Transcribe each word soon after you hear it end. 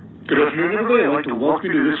Good afternoon, everybody. I'd like to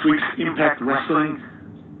welcome you to this week's Impact Wrestling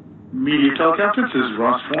Media Teleconference. This is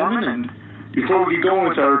Ross Foreman, and before we get going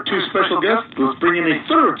with our two special guests, let's bring in a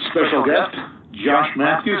third special guest, Josh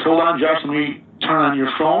Matthews. Hold on, Josh, let me turn on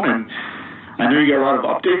your phone, and I know you got a lot of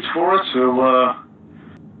updates for us, so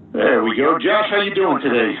there we go. Josh, how you doing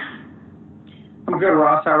today? I'm good,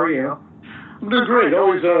 Ross. How are you? I'm doing great.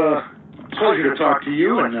 Always a pleasure to talk to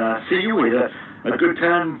you and see you. We had a good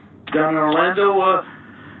time down in Orlando.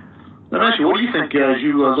 Let me ask you, what do you think as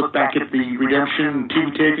you look back at the Redemption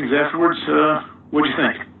TV tapings afterwards? What do you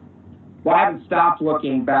think? Well, I haven't stopped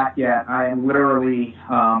looking back yet. I am literally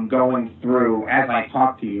going through, as I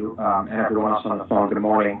talk to you and everyone else on the phone, good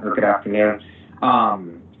morning or good afternoon,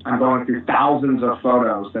 I'm going through thousands of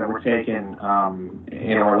photos that were taken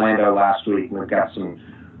in Orlando last week. We've got some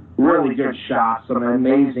really good shots, some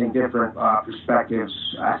amazing different perspectives.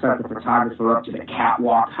 I sent the photographer up to the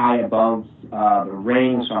catwalk high above the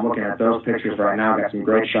ring, so I'm looking at those pictures right now. Got some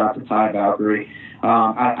great shots of Taya Valkyrie.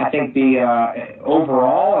 I think the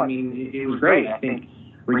overall, I mean, it was great. I think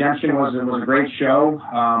Redemption was a great show.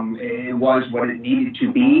 It was what it needed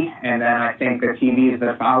to be, and then I think the TVs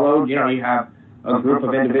that followed, you know, you have a group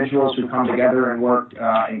of individuals who come together and work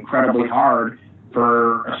incredibly hard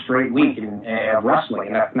for a straight week of wrestling,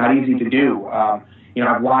 and that's not easy to do. You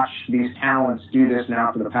know, I've watched these talents do this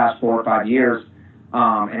now for the past 4 or 5 years,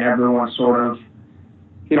 and everyone sort of,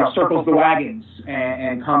 you know, circles the wagons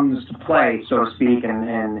and comes to play, so to speak,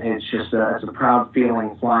 and it's just it's a proud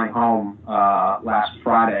feeling flying home last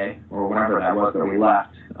Friday, or whenever that was that we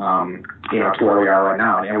left, you know, to where we are right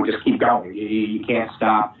now, and we just keep going. You can't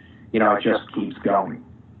stop. You know, it just keeps going.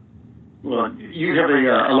 Well, you have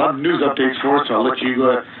a lot of news updates for us, so I'll let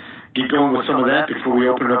you get going with some of that before we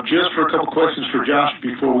open it up. Just for a couple questions for Josh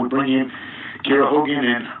before we bring in Kiera Hogan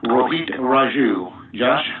and Rohit Raju.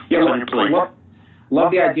 Josh, what's on your plate?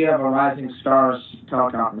 Love the idea of a Rising Stars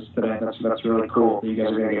teleconference today. That's really cool. You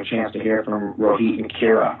guys are going to get a chance to hear from Rohit and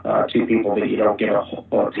Kiera, two people that you don't get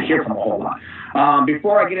to hear from a whole lot.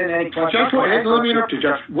 Before I get into any questions... Josh, let me interrupt you,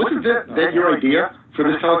 Josh. Wasn't that your idea for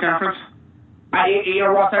this teleconference? You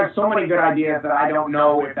know, Ross, I have so many good ideas that I don't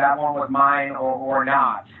know if that one was mine or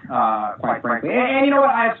not, quite frankly. And you know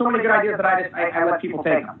what? I have so many good ideas that I let people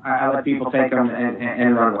take them. I let people take them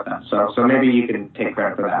and run with them. So maybe you can take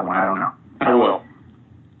credit for that one. I don't know. I will.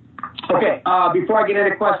 Okay, before I get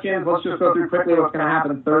into questions, let's just go through quickly what's going to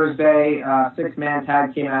happen Thursday. 6-man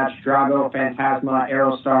tag team match, Drago, Phantasma,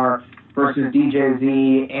 Aerostar versus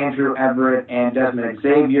DJZ, Andrew Everett, and Desmond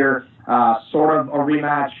Xavier. Sort of a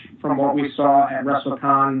rematch from what we saw at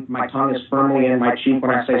WrestleCon. My tongue is firmly in my cheek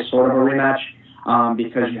when I say sort of a rematch,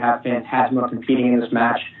 because you have Phantasma competing in this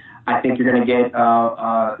match. I think you're going to get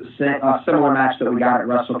a similar match that we got at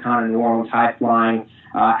WrestleCon in New Orleans, high-flying,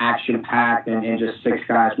 action-packed, and just 6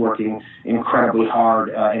 guys working incredibly hard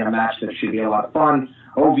in a match that should be a lot of fun.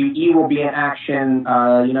 OVE will be in action.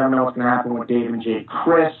 You never know what's going to happen with Dave and Jake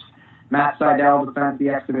Chris. Matt Sydal defends the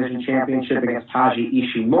X Division Championship against Taji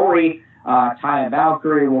Ishimori. Taya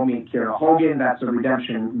Valkyrie will meet Kiera Hogan. That's a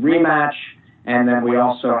Redemption rematch. And then we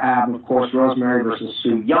also have, of course, Rosemary versus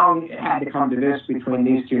Su Yung. It had to come to this between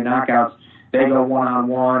these two knockouts. They go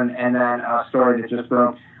one-on-one. And then a story that just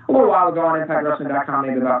broke a little while ago on ImpactWrestling.com,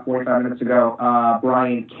 maybe about 45 minutes ago.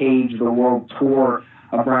 Brian Cage, the world tour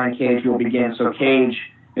of Brian Cage will begin. So Cage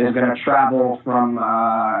is going to travel from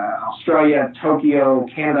Australia, Tokyo,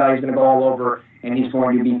 Canada. He's going to go all over, and he's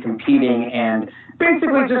going to be competing and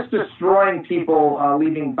basically just destroying people,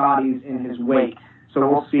 leaving bodies in his wake. So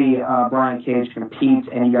we'll see Brian Cage compete,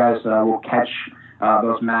 and you guys will catch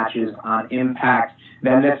those matches on Impact.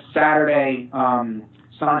 Then this Saturday,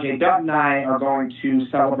 Sanjay Dutt and I are going to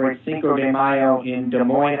celebrate Cinco de Mayo in Des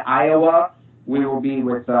Moines, Iowa. We will be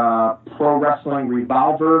with Pro Wrestling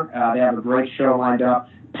Revolver. They have a great show lined up.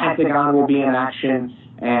 Pentagon will be in action,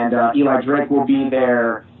 and Eli Drake will be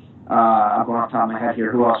there. I'm going off the top of my head here.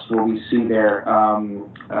 Who else will we see there?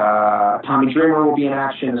 Tommy Dreamer will be in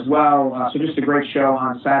action as well. So just a great show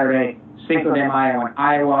on Saturday, Cinco de Mayo in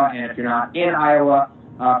Iowa. And if you're not in Iowa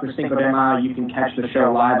for Cinco de Mayo, you can catch the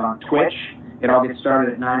show live on Twitch. It all gets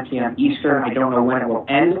started at 9 p.m. Eastern. I don't know when it will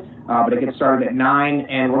end, but it gets started at 9,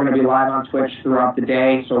 and we're going to be live on Twitch throughout the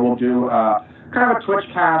day. So we'll do kind of a Twitch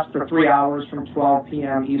cast for 3 hours from 12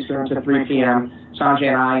 p.m. Eastern to 3 p.m. Sanjay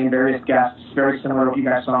and I and various guests, very similar to what you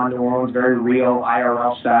guys saw in New Orleans, very real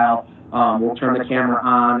IRL style. We'll turn the camera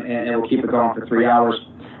on, and we'll keep it going for 3 hours.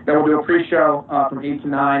 Then we'll do a pre-show from 8 to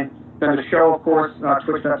 9. Then the show, of course,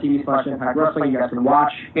 twitch.tv/Impact Wrestling. You guys can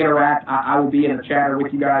watch, interact. I will be in the chatter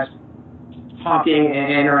with you guys, talking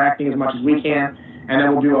and interacting as much as we can. And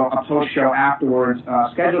then we'll do a post-show afterwards,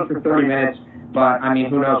 scheduled for 30 minutes. But, I mean,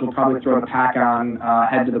 who knows? We'll probably throw the pack on,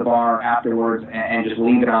 head to the bar afterwards, and just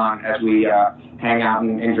leave it on as we hang out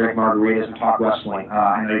and drink margaritas and talk wrestling.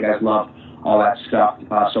 I know you guys love all that stuff,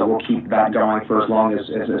 so we'll keep that going for as long as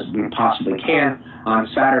we possibly can on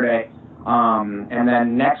Saturday. And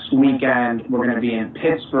then next weekend, we're going to be in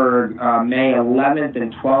Pittsburgh, May 11th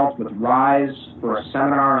and 12th with Rise for a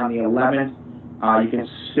seminar on the 11th. You can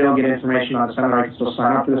still get information on the seminar. You can still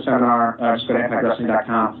sign up for the seminar. Just go to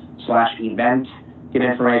ImpactWrestling.com/event. Get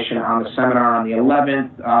information on the seminar on the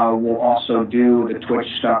 11th. We'll also do the Twitch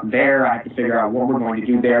stuff there. I have to figure out what we're going to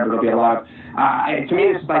do there, but there'll be a lot of, to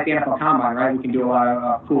me, this is like the NFL Combine, right? We can do a lot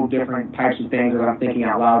of cool different types of things as I'm thinking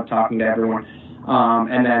out loud, talking to everyone.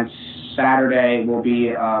 And then Saturday will be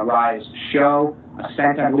a Rise show,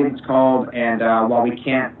 Ascent, I believe it's called, and while we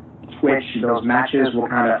can't Twitch those matches, we'll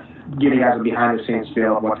kind of give you guys a behind-the-scenes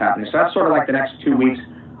feel of what's happening. So that's sort of like the next 2 weeks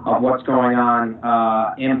of what's going on,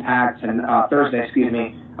 Impact, and Thursday,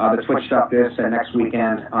 the Twitch stuff this and next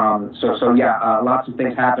weekend. So yeah, lots of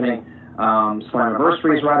things happening.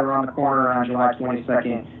 Slammiversary is right around the corner on July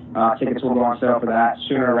 22nd. Tickets will go on sale for that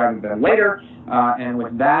sooner rather than later. And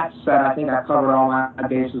with that said, I think I've covered all my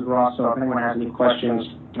bases, Ross, so if anyone has any questions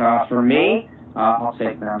for me, I'll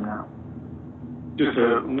take them now. Just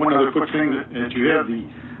one other quick thing, that you have the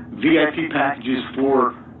VIP packages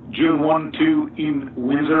for June 1, 2 in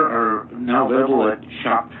Windsor are now available at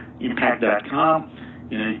shopimpact.com.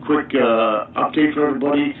 And a quick update for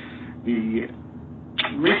everybody, the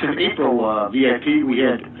recent April VIP, we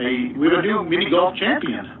have a new mini golf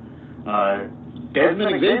champion.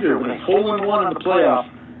 Desmond Xavier with a hole-in-one in the playoff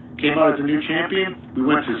came out as a new champion. We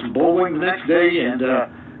went to some bowling the next day, and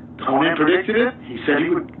Conan predicted it. He said he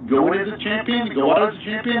would go in as a champion, go out as a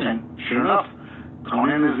champion, and sure enough,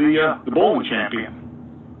 Conan is the bowling champion.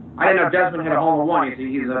 I didn't know Desmond had a hole-in-one.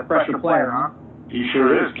 He's a fresher player, huh? He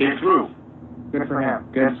sure is. Came through. Good for him.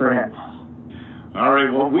 Good for him. All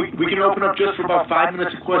right, well, we can open up just for about 5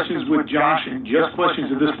 minutes of questions with Josh, and just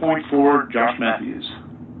questions at this point for Josh Matthews.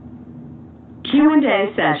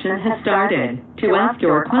 Q&A session has started. To ask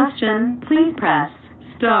your question, please press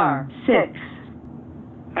 *6.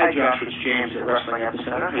 Hi, Josh. It's James at Wrestling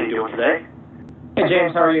Epicenter. How are you doing today? Hey,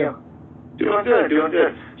 James. How are you? Doing good.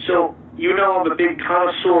 So, you know I'm a big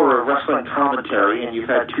connoisseur of wrestling commentary, and you've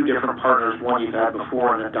had two different partners, one you've had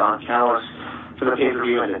before, and then Don Callis for the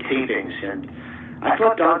pay-per-view and the tapings. And I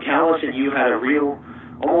thought Don Callis and you had a real,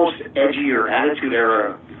 almost edgier Attitude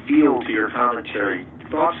Era feel to your commentary.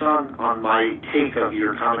 Thoughts on my take of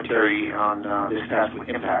your commentary on this past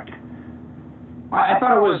Impact? I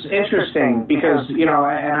thought it was interesting because, and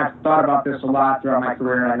I've thought about this a lot throughout my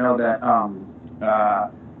career, and I know that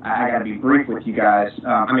I got to be brief with you guys.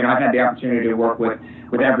 I've had the opportunity to work with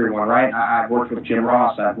everyone, right? I've worked with Jim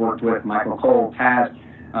Ross, I've worked with Michael Cole, Taz,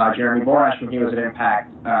 Jeremy Borash when he was at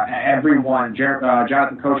Impact, everyone,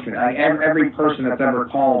 Jonathan Coachman, every person that's ever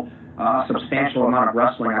called a substantial amount of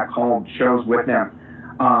wrestling, I've called shows with them.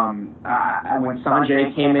 When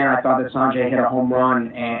Sanjay came in, I thought that Sanjay hit a home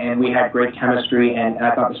run, and we had great chemistry, and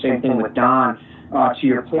I thought the same thing with Don. To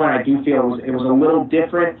your point, I do feel it was a little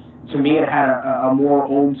different. To me, it had a more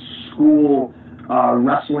old school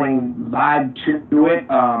wrestling vibe to it.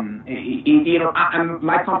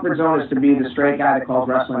 My comfort zone is to be the straight guy that calls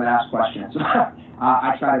wrestling and asks questions.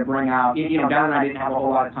 I try to bring out, Don and I didn't have a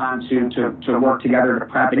whole lot of time to work together to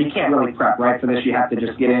prep, and you can't really prep, right? For this, you have to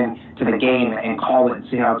just get into the game and call it and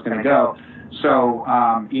see how it's going to go. So,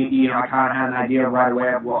 I kind of had an idea right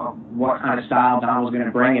away of what kind of style Don was going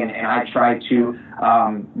to bring, and I tried to,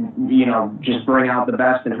 just bring out the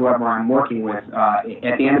best in whoever I'm working with. At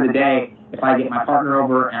the end of the day, if I get my partner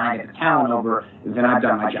over and I get the talent over, then I've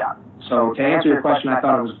done my job. So to answer your question, I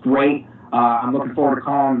thought it was great. I'm looking forward to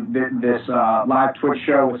calling this live Twitch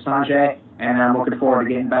show with Sanjay, and I'm looking forward to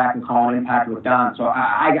getting back and calling Impact with Don. So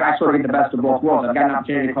I sort of get the best of both worlds. I've got an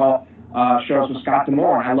opportunity to call shows with Scott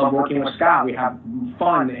D'Amore, and I love working with Scott. We have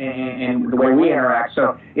fun in the way we interact.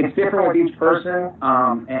 So it's different with each person,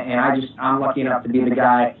 and I'm lucky enough to be the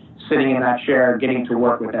guy sitting in that chair getting to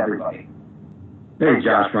work with everybody. Hey,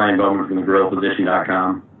 Josh, Ryan Bowman from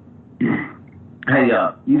GorillPosition.com. Hey,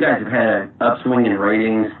 you guys have had an upswing in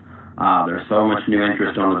ratings. There's so much new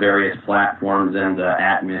interest on the various platforms, and the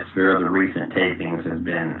atmosphere of the recent tapings has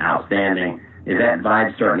been outstanding. Is that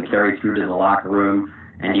vibe starting to carry through to the locker room?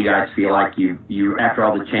 And you guys feel like you after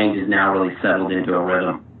all the changes, now really settled into a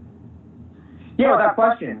rhythm? Yeah, without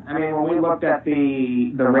question. When we looked at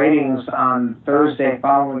the ratings on Thursday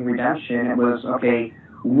following Redemption, it was, okay,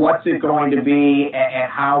 what's it going to be,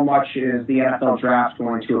 and how much is the NFL draft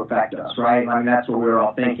going to affect us, right? I mean, that's what we were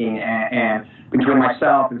all thinking. And between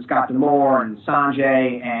myself and Scott D'Amore and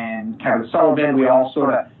Sanjay and Kevin Sullivan, we all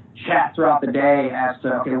sort of chat throughout the day as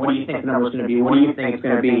to, okay, what do you think the number's going to be? What do you think it's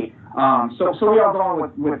going to be? So we all go on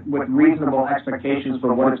with reasonable expectations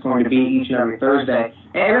for what it's going to be each and every Thursday.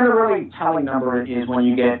 And then the really telling number is when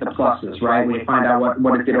you get the pluses, right? When you find out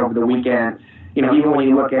what it did over the weekend. You know, even when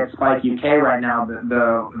you look at Spike UK right now,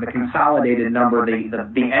 the consolidated number,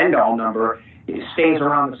 the end-all number, it stays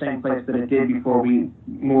around the same place that it did before we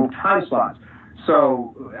moved time slots.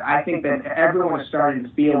 So I think that everyone is starting to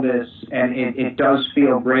feel this, and it does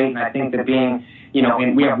feel great. And I think that being, you know,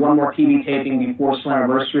 and we have one more TV taping before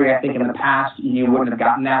Slammiversary. I think in the past you wouldn't have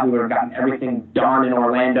gotten that. We would have gotten everything done in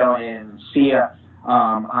Orlando and SIA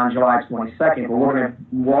on July 22nd. But we're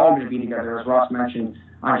all going to be together, as Ross mentioned,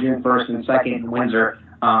 on June 1st and 2nd in Windsor,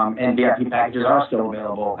 and VIP packages are still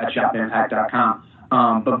available at shopimpact.com.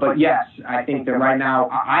 But yes, I think that right now,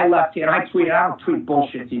 I left here, and I don't tweet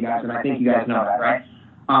bullshit to you guys, and I think you guys know that, right?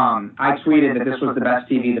 I tweeted that this was the best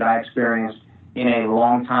TV that I experienced in a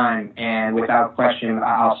long time, and without question,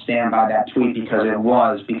 I'll stand by that tweet because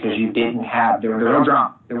you didn't have, there was no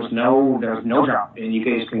drama. There was no drama, and you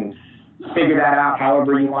guys can figure that out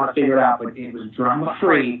however you want to figure it out, but it was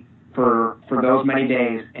drama-free for those many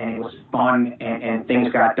days, and it was fun, and things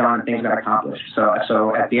got done and things got accomplished. So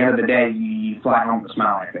at the end of the day, you fly home with a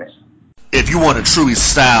smile on your face. If you want to truly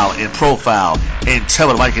style and profile and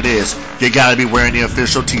tell it like it is, you gotta be wearing the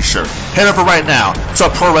official t-shirt. Head over right now to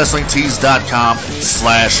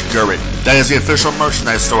ProWrestlingTees.com/Gurik. That is the official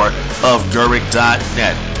merchandise store of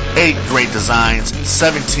Gurik.net. 8 great designs,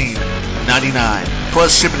 $17.99.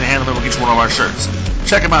 Plus shipping and handling will get you one of our shirts.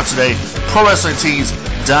 Check them out today,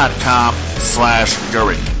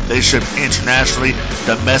 ProWrestlingTees.com/Gurik. They ship internationally,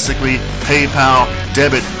 domestically, PayPal,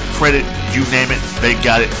 debit, credit, you name it, they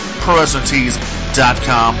got it.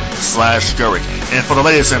 ProWrestlingTees.com/Gurik. And for the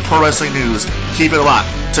latest in pro wrestling news, keep it locked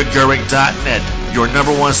to Gurik.net, your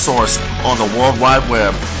number one source on the World Wide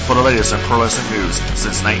Web for the latest in pro wrestling news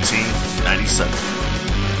since 1997.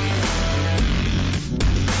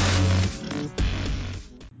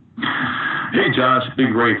 Hey Josh,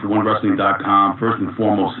 Big Ray for OneWrestling.com. First and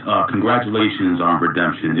foremost, congratulations on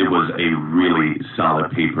Redemption. It was a really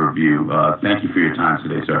solid pay-per-view. Thank you for your time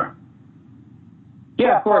today, sir.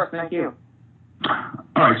 Yeah, of course. Thank you. All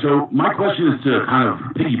right, so my question is to kind of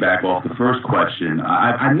piggyback off the first question.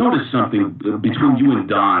 I noticed something between you and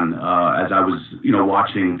Don as I was,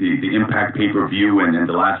 watching the Impact pay-per-view and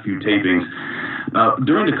the last few tapings.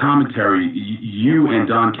 During the commentary, you and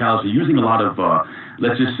Don Callis are using a lot of,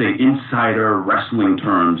 let's just say, insider wrestling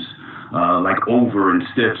terms, like over and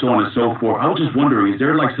stiff, so on and so forth. I was just wondering, is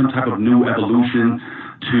there like some type of new evolution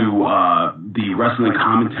to the wrestling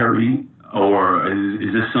commentary, or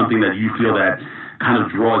is this something that you feel that kind of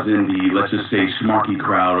draws in the, let's just say, smarky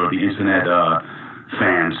crowd or the internet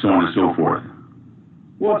fans, so on and so forth?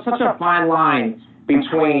 Well, it's such a fine line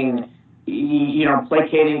between,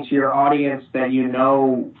 placating to your audience that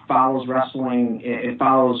follows wrestling, it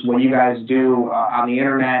follows what you guys do on the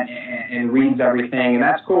internet and reads everything, and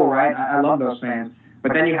that's cool, right? I love those fans.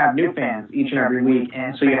 But then you have new fans each and every week,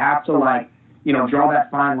 and so you have to, draw that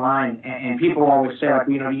fine line. And people always say,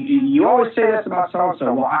 you always say this about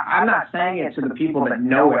so-and-so. Well, I'm not saying it to the people that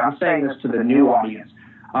know it. I'm saying this to the new audience.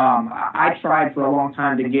 I tried for a long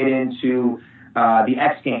time to get into the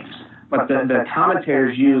X Games, but the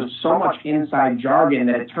commentators used so much inside jargon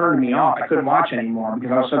that it turned me off. I couldn't watch anymore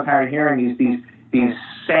because I was so tired of hearing these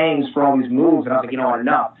sayings for all these moves, and I was like,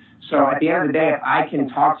 enough. So at the end of the day, if I can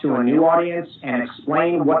talk to a new audience and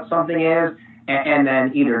explain what something is, and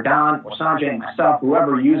then either Don or Sanjay and myself,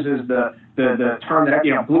 whoever uses the term that,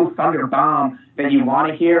 Blue Thunder Bomb that you want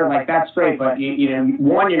to hear, that's great, but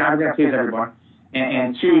one, you're not going to please everyone,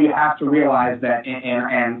 and two, you have to realize that,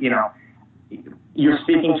 and you're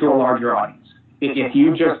speaking to a larger audience. If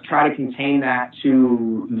you just try to contain that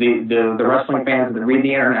to the wrestling fans that read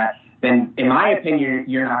the internet, then in my opinion,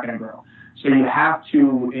 you're not going to grow. So you have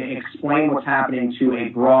to explain what's happening to a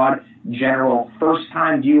broad, general,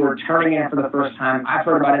 first-time viewer turning in for the first time. I've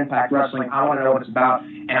heard about Impact Wrestling. I want to know what it's about,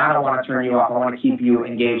 and I don't want to turn you off. I want to keep you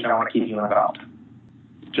engaged. I want to keep you involved.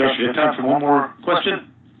 Josh, you have time for one more question?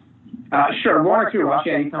 Sure, one or two, Ross.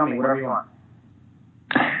 Yeah, you tell me, whatever you want.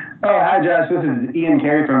 Oh, hi, Josh. This is Ian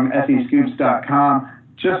Carey from SEScoops.com.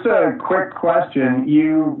 Just a quick question.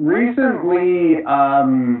 You recently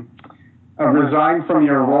resigned from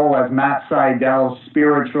your role as Matt Seidel's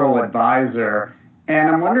spiritual advisor, and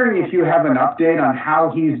I'm wondering if you have an update on how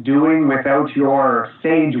he's doing without your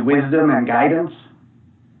sage wisdom and guidance?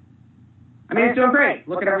 I mean, he's doing great.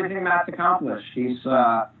 Look at everything Matt's accomplished. He's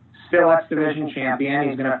still X Division champion.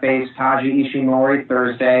 He's going to face Taji Ishimori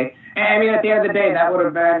Thursday. And, I mean, at the end of the day, that would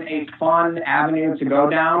have been a fun avenue to go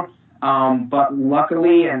down. But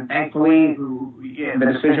luckily and thankfully, the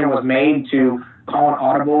decision was made to call an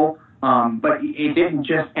audible. But it didn't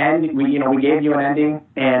just end. We gave you an ending,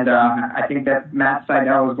 and I think that Matt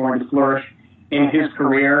Sydal is going to flourish in his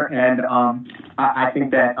career, and I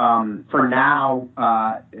think that for now,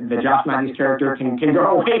 the Josh Matthews character can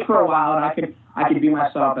go away for a while, and I could be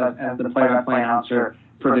myself as the play-by-play announcer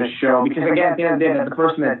for this show, because again, at the end of the day, the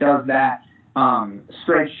person that does that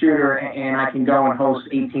straight shooter, and I can go and host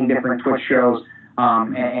 18 different Twitch shows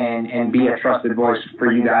and be a trusted voice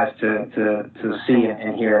for you guys to see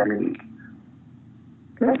and hear every week.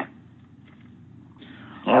 Good.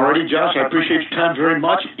 Alrighty, Josh, I appreciate your time very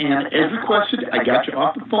much, and as requested, I got you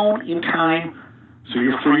off the phone in time, so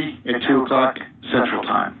you're free at 2 o'clock Central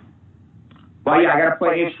Time. Well, yeah, I got to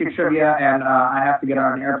play HQ Trivia, and I have to get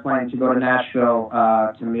on an airplane to go to Nashville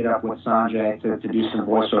to meet up with Sanjay to do some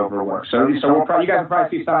voiceover work. So you guys will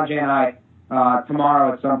probably see Sanjay and I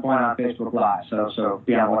tomorrow at some point on Facebook Live, so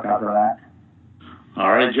be on the lookout for that.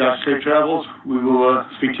 All right, Josh, safe travels. We will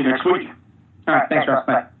speak to you next week. All right, thanks, Russ.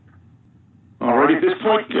 Bye. All right, at this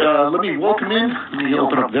point, let me welcome in. Let me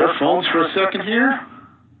open up their phones for a second here.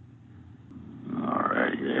 All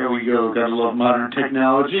right, there we go. Gotta love modern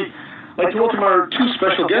technology. I'd like to welcome our two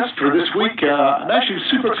special guests for this week. I'm actually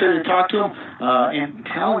super excited to talk to them and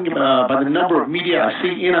telling by the number of media I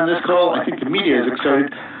see in on this call, I think the media is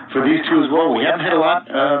excited for these two as well. We haven't had a lot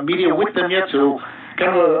of media with them yet, so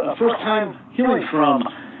kind of a first time hearing from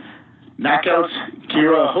Knockouts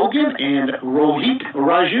Kiera Hogan and Rohit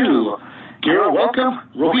Raju. Kiera, welcome.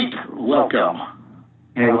 Rohit, welcome.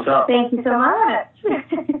 Hey, what's up? Thank you so much.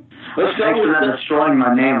 Let's start Thanks for destroying my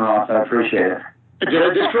name, Ross. I appreciate it. Did I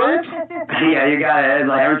destroy it? Yeah, you got it. It's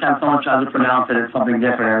like every time someone tries to pronounce it, it's something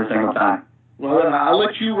different every single time. Well, then I'll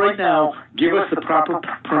let you right now give us the proper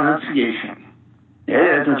pronunciation. It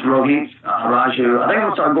is. It's Rohit Raju. I think I'm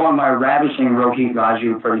going to start going by Ravishing Rohit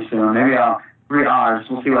Raju pretty soon. Maybe I'll 3 R's.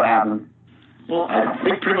 We'll see what happens. Well, I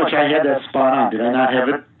think pretty much I had that spot on. Did I not have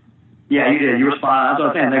it? Yeah, you did. You were spot on. That's what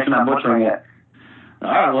I'm saying. Thanks for not butchering it. All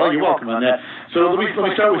right, well, you're welcome on that. So let me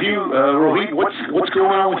start with you, Rohit. What's going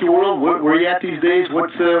on with your world? Where are you at these days?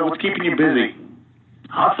 What's keeping you busy?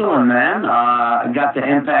 Hustling, man. I got the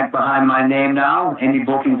Impact behind my name now. Indie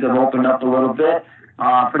bookings have opened up a little bit.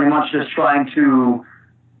 Pretty much just trying to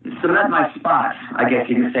cement my spot, I guess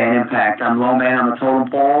you could say, in Impact. I'm low man on the totem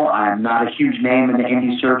pole. I'm not a huge name in the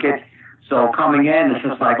indie circuit. So coming in, it's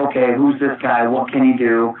just like, okay, who's this guy? What can he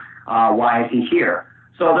do? Why is he here?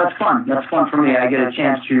 So that's fun. That's fun for me. I get a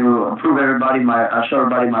chance to show everybody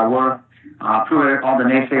my worth, prove all the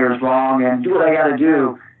naysayers wrong, and do what I got to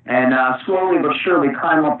do, and slowly but surely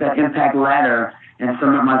climb up that Impact ladder and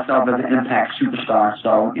cement myself as an Impact superstar.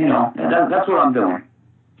 So, that's what I'm doing.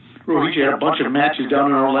 Rohit, you had a bunch of matches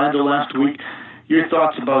down in Orlando last week. Your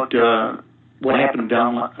thoughts about what happened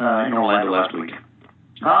down in Orlando last week?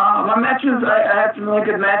 My matches, I had some really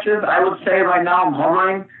good matches. I would say right now I'm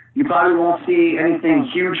hovering. You probably won't see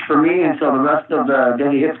anything huge for me until the rest of the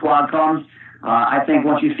Deadly Hit Squad comes. I think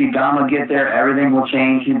once you see Gama get there, everything will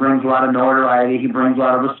change. He brings a lot of notoriety. He brings a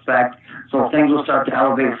lot of respect. So things will start to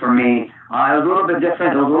elevate for me. It was a little bit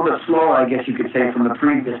different. It was a little bit slower, I guess you could say, from the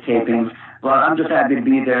previous tapings. But I'm just happy to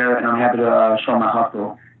be there, and I'm happy to show my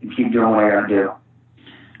hustle and keep doing what I got to do.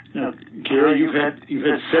 Kiera, you've had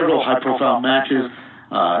several high-profile matches,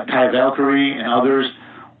 Taya Valkyrie and others.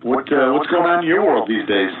 What's going on in your world these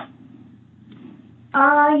days?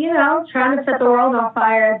 Trying to set the world on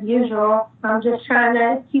fire as usual. I'm just trying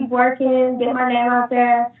to keep working, get my name out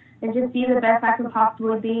there, and just be the best I can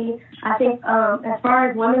possibly be. I think as far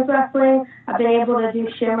as women's wrestling, I've been able to do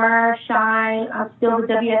Shimmer, Shine. I'm still the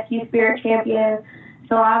WSU Spirit Champion.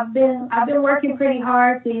 So I've been working pretty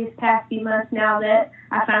hard these past few months now that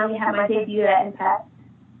I finally had my debut at Impact.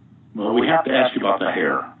 Well, we have to ask you about the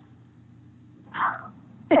hair.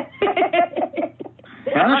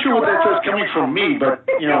 I'm not sure what that says coming from me, but,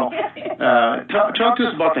 talk to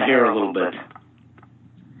us about the hair a little bit.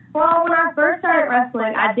 Well, when I first started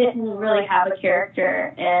wrestling, I didn't really have a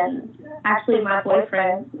character, and actually my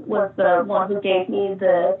boyfriend was the one who gave me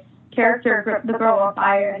the character, the Girl on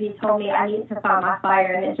Fire. He told me I needed to find my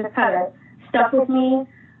fire, and it just kind of stuck with me.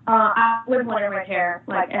 I would want red hair,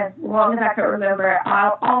 like as long as I could remember.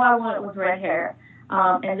 All I wanted was red hair.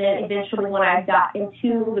 And then eventually when I got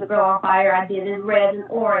into the Girl on Fire, I did it red and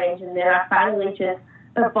orange, and then I finally just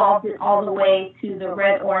evolved it all the way to the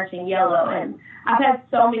red, orange, and yellow. And I've had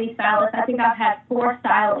so many stylists. I think I've had 4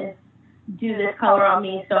 stylists do this color on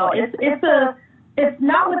me. So it's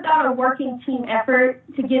not without a working team effort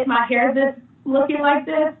to get my hair looking like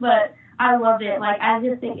this, but I love it. Like, I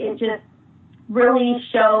just think it just really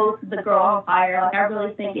shows the girl on fire. Like, I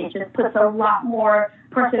really think it just puts a lot more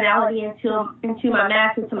personality into my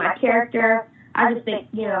mask, into my character. I just think,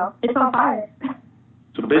 it's on fire.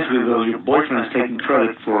 So basically, though, your boyfriend is taking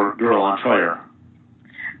credit for Girl on Fire.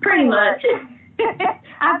 Pretty much. I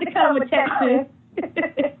have to cut him a check, too.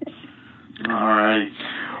 All right.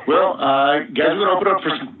 Well, guys, we're going to open up for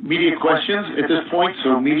some media questions at this point.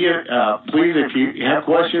 So, media, please, if you have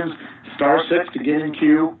questions, *6 to get in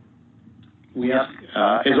queue. We ask,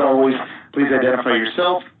 as always, please identify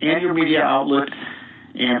yourself and your media outlet.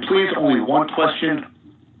 And please, only one question.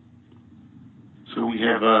 So we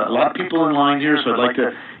have a lot of people in line here, so I'd like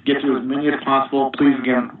to get to as many as possible. Please,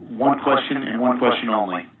 again, one question and one question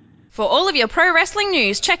only. For all of your pro wrestling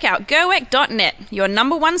news, check out GOEC.net, your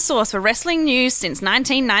 #1 source for wrestling news since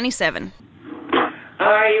 1997.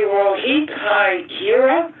 Hi, Rohit. Hi,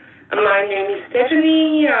 Kira. My name is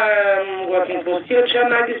Stephanie. I'm working for Steel Chair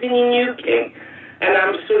Magazine in UK, and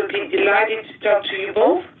I'm absolutely delighted to talk to you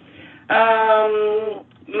both.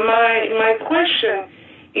 My question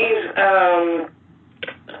is,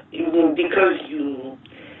 because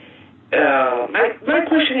my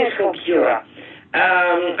question is for Kira.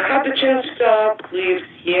 I had the chance to talk with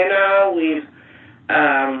Sienna, with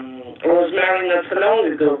Rosemary not so long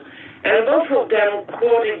ago, and both of them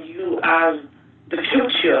quoted you as the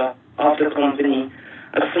future of the company,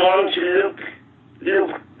 as someone to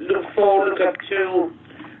look for, look up to.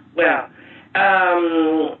 Well,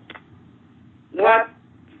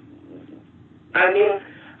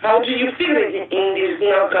 how do you feel in this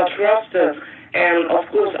knockout roster? And of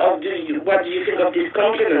course, what do you think of this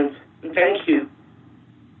compliment? Thank you.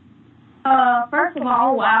 First of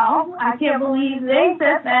all, wow, I can't believe they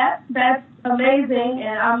said that. That's amazing,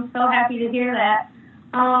 and I'm so happy to hear that.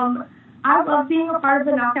 I love being a part of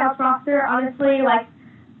the Knockouts roster, honestly. Like,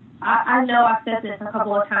 I know I've said this a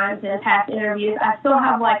couple of times in past interviews. I still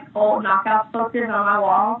have, like, old Knockouts posters on my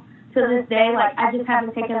wall to this day. Like, I just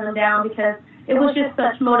haven't taken them down because it was just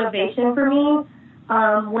such motivation for me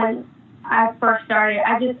when I first started.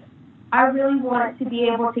 I really wanted to be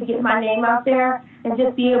able to get my name out there and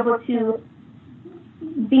just be able to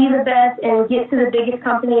be the best and get to the biggest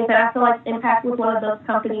companies. And I feel like Impact was one of those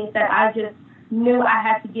companies that I just knew I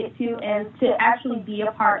had to get to, and to actually be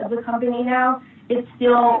a part of the company now, it's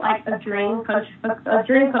still like a dream come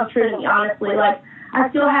true to me, honestly. Like, I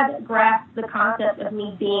still haven't grasped the concept of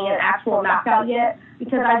me being an actual knockout yet,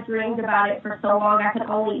 because I dreamed about it for so long. I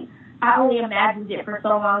only imagined it for so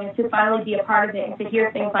long, and to finally be a part of it and to hear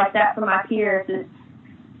things like that from my peers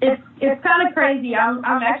it's kind of crazy. I'm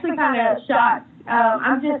actually kind of shocked.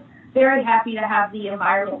 I'm just very happy to have the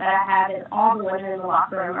environment that I have, and all the women in the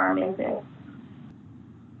locker room are amazing.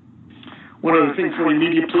 One other thing for you,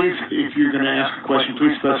 media, please, if you're going to ask a question,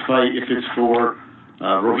 please specify if it's for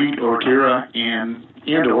Rohit or Kira, and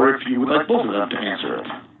or if you would like both of them to answer it.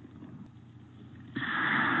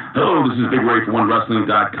 Hello, this is Big Ray from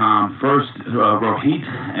OneWrestling.com. First, Rohit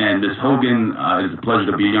and Ms. Hogan, it is a pleasure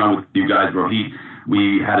to be on with you guys. Rohit,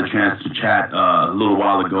 we had a chance to chat a little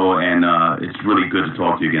while ago, and it's really good to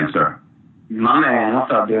talk to you again, sir. My man,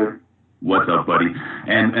 what's up, dude? What's up, buddy?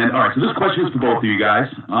 And all right, so this question is for both of you guys.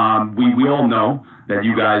 We all know that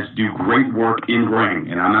you guys do great work in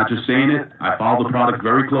ring, and I'm not just saying it. I follow the product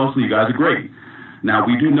very closely. You guys are great. Now,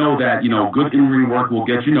 we do know that, good in-ring work will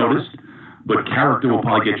get you noticed, but character will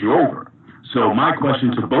probably get you over. So my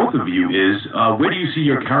question to both of you is, where do you see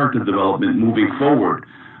your character development moving forward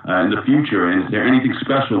in the future, and is there anything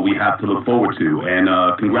special we have to look forward to? And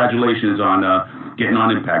congratulations on getting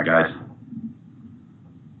on Impact, guys.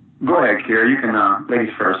 Go ahead, Kira. You can,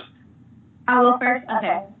 ladies first. I'll go first?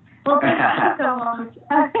 Okay. Well, thank you so much.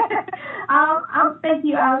 Thank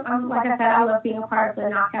you. Like I said, I love being a part of the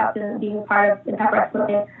Knockouts and being a part of Impact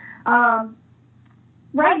Wrestling.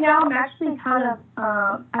 Right now, I'm actually kind of,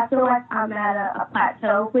 I feel like I'm at a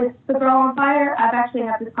plateau with the Girl on Fire. I've actually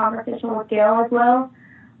had this conversation with Gail as well.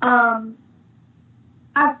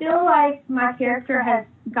 I feel like my character has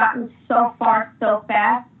gotten so far so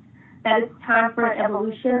fast that it's time for an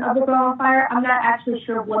evolution of the Girl on Fire. I'm not actually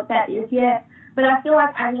sure what that is yet, but I feel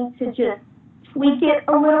like I need to just tweak it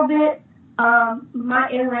a little bit. My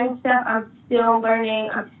in-ring stuff, I'm still learning.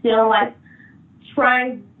 I'm still,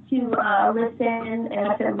 trying to listen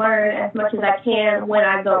and learn as much as I can when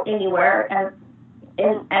I go anywhere, as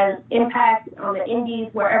Impact, on the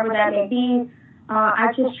indies, wherever that may be.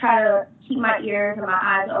 I just try to keep my ears and my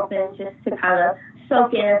eyes open just to kind of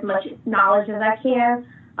soak in as much knowledge as I can.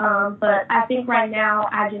 But I think right now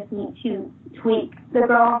I just need to tweak the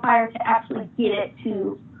Girl on Fire to actually get it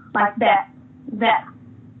to like that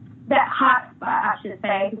hot spot, I should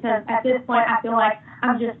say, because at this point I feel like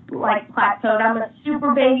I'm just like plateaued. I'm a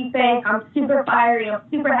super baby face. I'm super fiery. I'm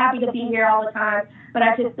super happy to be here all the time. But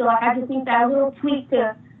I just feel like I just need that little tweak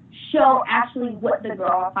to show actually what the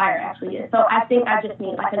Girl on Fire actually is. So I think I just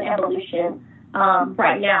need like an evolution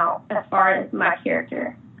right now as far as my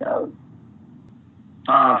character goes.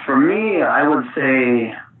 For me, I would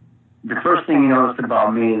say the first thing you notice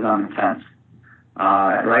about me is I'm intense.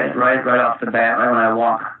 Right off the bat, right when I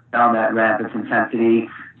walk down that ramp, it's intensity,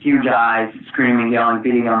 huge eyes, screaming, yelling,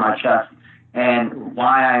 beating on my chest. And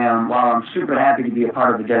while I'm super happy to be a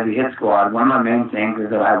part of the Deadly Hit Squad, one of my main things is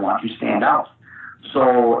that I want to stand out.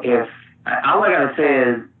 So all I gotta say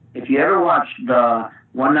is, if you ever watch the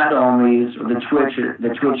One Night Onlys or the Twitch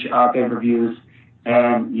pay-per-views,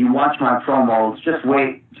 and you watch my promos, just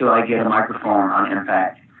wait till I get a microphone on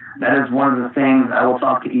Impact. That is one of the things. I will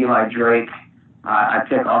talk to Eli Drake. I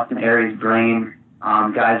pick Austin Aries' brain,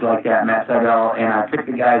 guys like that, Matt Seidel, and I pick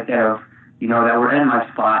the guys that have, that were in my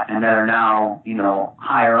spot and that are now,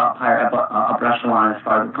 higher up echelon as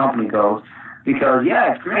far as the company goes. Because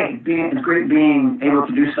it's great. It's great being able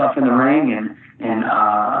to do stuff in the ring and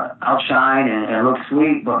outshine and look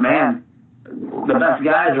sweet. But man, the best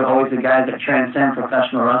guys are always the guys that transcend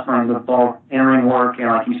professional wrestling with both in-ring work and,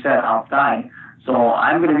 like you said, outside. So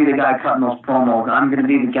I'm going to be the guy cutting those promos. I'm going to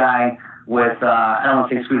be the guy with, I don't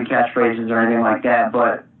want to say sweet catchphrases or anything like that,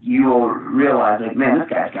 but you will realize, like, man, this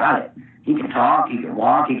guy's got it. He can talk, he can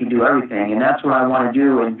walk, he can do everything, and that's what I want to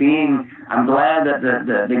do. And I'm glad that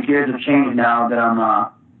the gears have changed now that I'm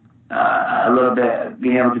a little bit,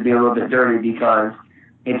 being able to be a little bit dirty, because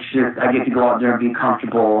it's just, I get to go out there and be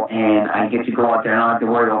comfortable, and I get to go out there and I don't have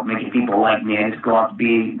to worry about making people like me. I just go out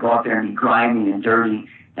there and be grimy and dirty,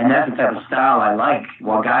 and that's the type of style I like.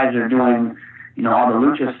 While guys are doing, all the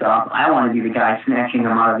lucha stuff, I want to be the guy snatching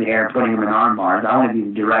them out of the air, putting them in arm bars. I want to be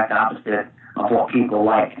the direct opposite of what people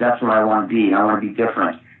like. That's what I want to be. I want to be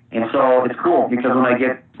different. And so it's cool, because when I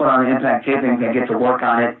get put on the Impact tapings, I get to work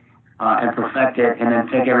on it and perfect it, and then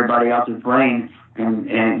take everybody else's brain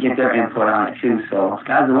and get their input on it too. So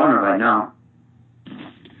sky's the limit right now.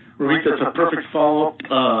 Rohit, that's a perfect follow-up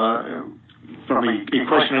from a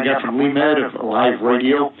question I got from Lee Med of Live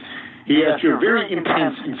Radio. He asked, you're very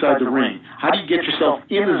intense inside the ring. How do you get yourself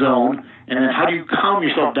in the zone, and then how do you calm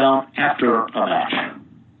yourself down after a match?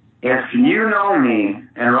 If you know me,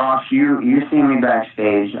 and Ross, you see me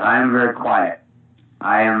backstage, I am very quiet.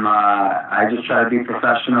 I just try to be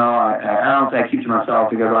professional. I don't say I keep to myself,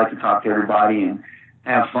 because I like to talk to everybody and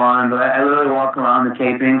have fun, but I literally walk around the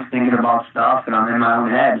tapings thinking about stuff, and I'm in my own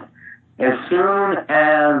head. As soon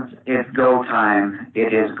as it's go time,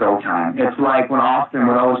 it is go time. It's like when Austin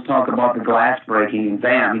would always talk about the glass breaking, and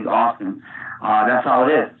bam, he's Austin. That's how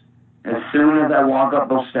it is. As soon as I walk up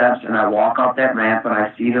those steps and I walk up that ramp and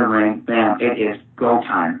I see the ring, bam, it is go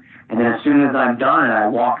time. And then as soon as I'm done and I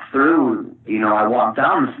walk through, I walk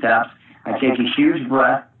down the steps, I take a huge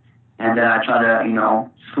breath, and then I try to,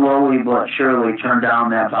 slowly but surely turn down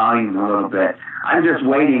that volume a little bit. I'm just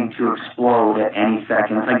waiting to explode at any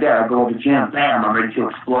second. It's like that. I go to the gym, bam, I'm ready to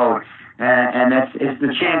explode. And it's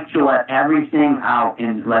the chance to let everything out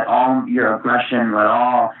and let all your aggression, let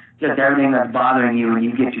all just everything that's bothering you, and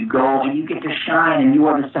you get to go and you get to shine, and you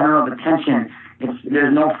are the center of attention.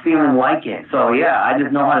 There's no feeling like it. So I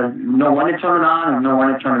just know how to know when to turn it on and know when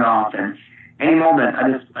to turn it off. And any moment, I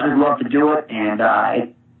just love to do it, and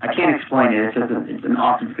I can't explain it. It's an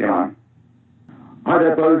awesome feeling. Hi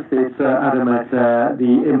there, both. It's Adam at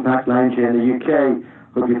the Impact Lounge in the UK.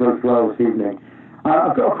 Hope you're both well this evening.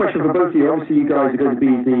 I've got a question for both of you. Obviously, you guys are going to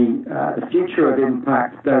be the future of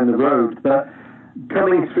Impact down the road, but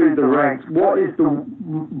coming through the ranks, what is the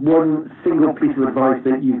one single piece of advice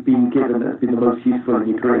that you've been given that's been the most useful in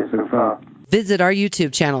your career so far? Visit our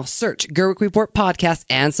YouTube channel, search Gerwick Report Podcast,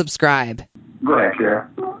 and subscribe. Go ahead, Kira.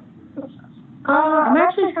 I'm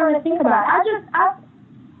actually trying to think about it.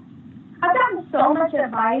 I've gotten so much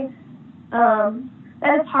advice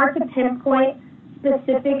that it's hard to pinpoint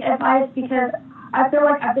specific advice, because I feel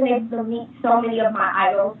like I've been able to meet so many of my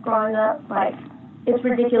idols growing up. Like, it's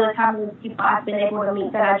ridiculous how many people I've been able to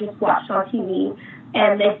meet that I just watched on TV,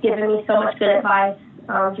 and they've given me so much good advice.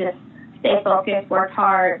 Just stay focused, work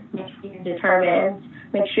hard, make sure you're determined,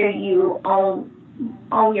 make sure you own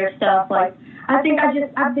your stuff. Like, I think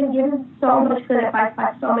I've been given so much good advice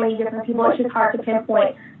by so many different people. It's just hard to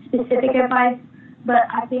pinpoint specific advice, but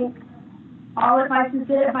I think all advice is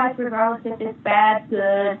good advice, regardless if it's bad,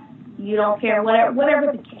 good, you don't care,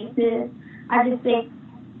 whatever the case is. I just think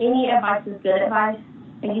any advice is good advice.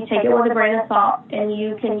 and you take it with a grain of salt, and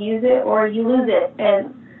you can use it or you lose it.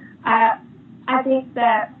 And I think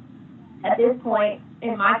that at this point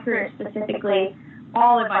in my career specifically,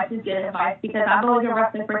 all advice is good advice because I've only been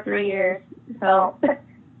wrestling for 3 years. So,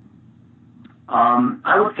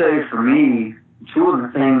 I would say for me, two of the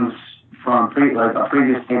things from a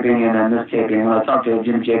previous taping and then this taping, when I talked to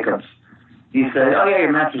Jim Jacobs, he said, "Oh yeah,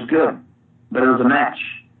 your match was good, but it was a match."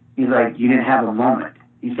 He's like, "You didn't have a moment."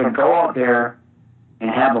 He said, "Go out there and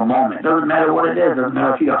have a moment. Doesn't matter what it is. Doesn't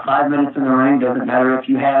matter if you got 5 minutes in the ring. Doesn't matter if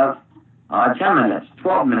you have 10 minutes,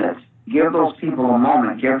 12 minutes. Give those people a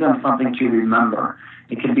moment. Give them something to remember.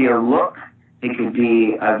 It could be a look. It could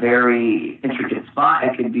be a very intricate spot.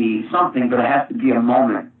 It could be something, but it has to be a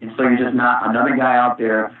moment. And so you're just not another guy out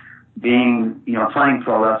there being, playing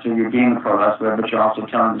pro wrestler. You're being a pro wrestler, but you're also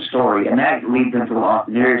telling the story." And that leads into what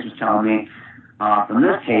Austin Aries was telling me from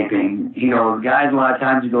this taping. He goes, guys, a lot of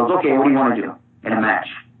times he goes, "Okay, what do you want to do in a match?"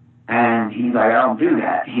 And he's like, "I don't do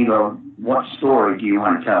that." He goes, "What story do you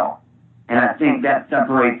want to tell?" And I think that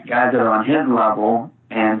separates guys that are on his level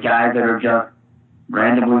and guys that are just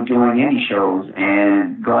randomly doing indie shows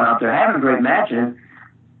and going out there having great matches.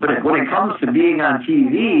 But when it comes to being on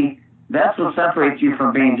TV, that's what separates you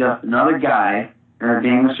from being just another guy or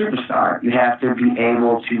being a superstar. You have to be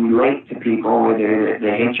able to relate to people, whether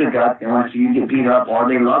they hate your gut, they want to see you get beat up, or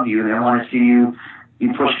they love you and they want to see you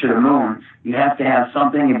pushed to the moon. You have to have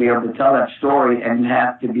something and be able to tell that story, and you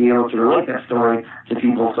have to be able to relate that story to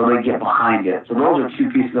people so they get behind it. So those are two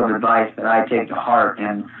pieces of advice that I take to heart,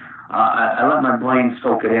 and I let my brain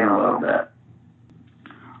soak it in a little bit.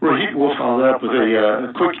 Rohit, we'll follow that up with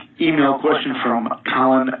a quick email question from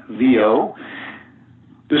Colin VO.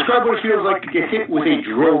 Describe what it feels like to get hit with a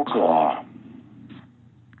drill claw.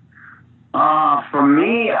 For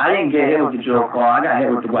me, I didn't get hit with the drill claw. I got hit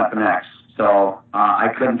with the Weapon X. So I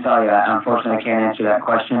couldn't tell you. Unfortunately, I can't answer that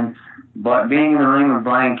question. But being in the ring with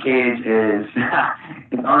Brian Cage is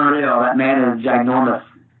it's unreal. That man is ginormous.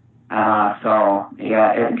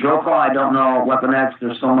 Drill claw, I don't know. Weapon X,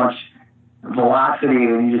 there's so much velocity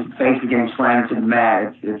when you just face it getting slammed to the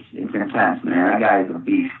mat. It's intense, man. That guy is a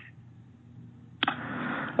beast.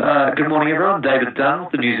 Good morning, everyone. David Dunn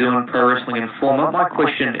with the New Zealand Pro Wrestling Informer. My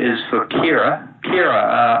question is for Kira.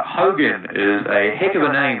 Kira, Hogan is a heck of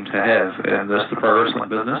a name to have in the pro wrestling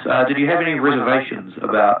business. Did you have any reservations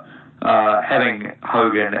about having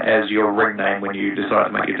Hogan as your ring name when you decided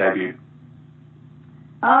to make your debut?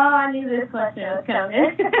 Oh, I knew this question was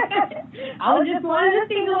coming. I was just wanting to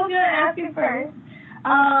see who was going to ask it first.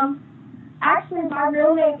 Actually, my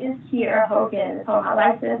real name is Kiera Hogan. It's on my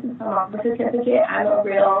license. It's on my birth certificate. I'm a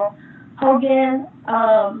real Hogan.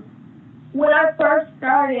 When I first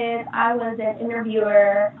started, I was an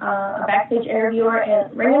interviewer, a backstage interviewer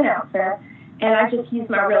and ring announcer, and I just used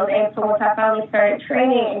my real name. So once I finally started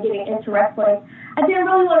training and getting into wrestling, I didn't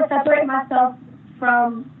really want to separate myself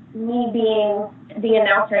from me being the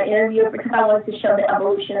announcer and interviewer because I wanted to show the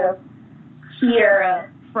evolution of Kiera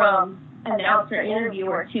from announcer and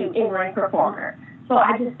interviewer to in-ring performer. So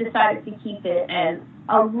I just decided to keep it, and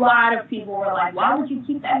a lot of people were like, "Why would you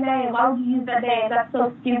keep that name? Why would you use that name? That's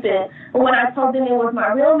so stupid." But when I told them it was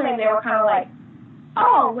my real name, they were kind of like,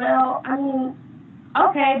 "Oh, well, I mean,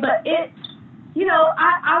 okay." But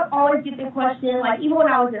I always get the question, like, even when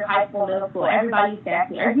I was in high school, middle school, everybody used to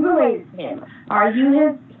ask me, "Are you related to him? Are you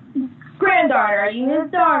his granddaughter? Are you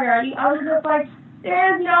his daughter?" I was just like,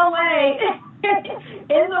 there's no way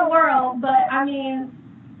in the world. But, I mean,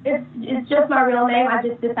 it's just my real name. I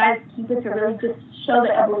just decided to keep it to really just show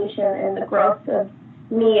the evolution and the growth of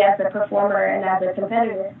me as a performer and as a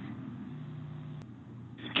competitor.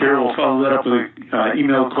 Carol will follow that up with an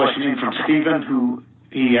email question in from Stephen, who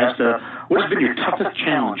he asked, what has been your toughest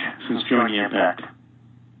challenge since joining Impact?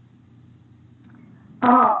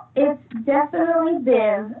 It's definitely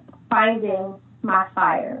been finding my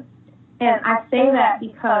fire. And I say that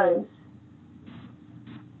because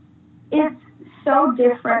it's so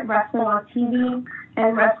different wrestling on TV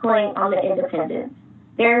and wrestling on the independents.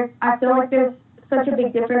 I feel like there's such a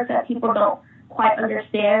big difference that people don't quite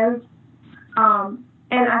understand. And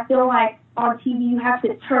I feel like on TV you have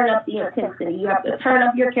to turn up the intensity. You have to turn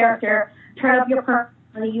up your character, turn up your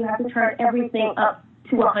personality. You have to turn everything up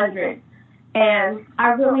to 100. And I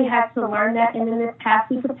really had to learn that. And in this past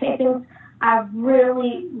week of tapings, I've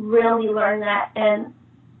really, really learned that. And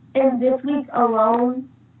in this week alone,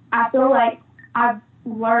 I feel like I've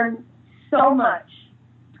learned so much.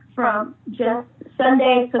 From just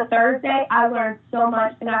Sunday to Thursday, I learned so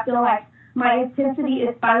much. And I feel like my intensity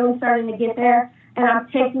is finally starting to get there. And I'm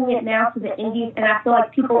taking it now to the indies. And I feel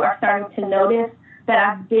like people are starting to notice that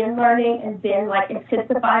I've been learning and been, like,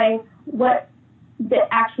 intensifying what the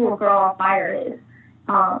actual Girl on Fire is.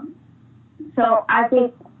 So I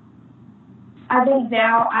think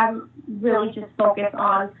now I'm really just focused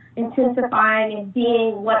on intensifying and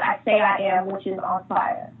being what I say I am, which is on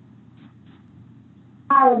fire.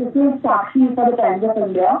 Hi, this is Sakshi for the Times of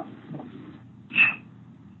India.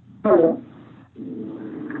 Hello.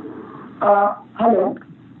 Hello.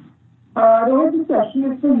 Rohit, this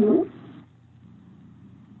question is for you.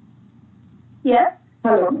 Yes?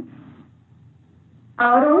 Hello.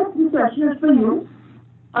 Rohit, this question is for you.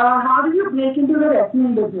 How did you break into the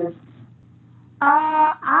wrestling business?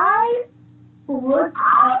 I looked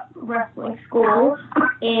up wrestling schools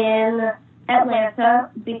in Atlanta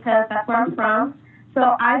because that's where I'm from.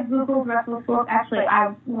 So I Googled wrestling schools. Actually,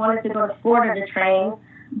 I wanted to go to Florida to train,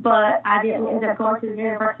 but I didn't end up going to the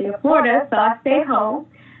University of Florida, so I stayed home.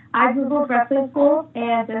 I Googled wrestling schools,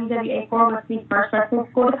 and WWA4 was the first wrestling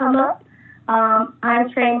school to come up. I'm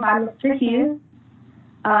trained by Mr. Hughes.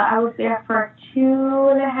 I was there for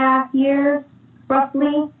 2.5 years,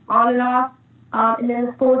 roughly, on and off. And then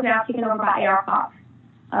the school is now taken over by AR Fox.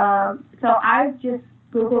 So I've just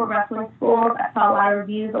Googled wrestling schools. I saw a lot of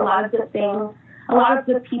reviews, a lot of good things. A lot of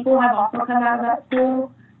good people have also come out of that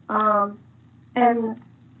school. And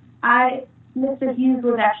Mr. Hughes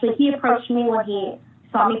he approached me when he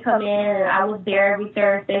saw me come in, and I was there every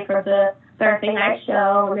Thursday for the Thursday night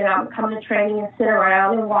show, and then I would come to training and sit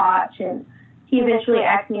around and watch. And he eventually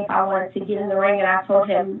asked me if I wanted to get in the ring, and I told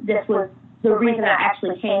him this was the reason I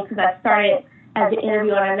actually came, because I started as an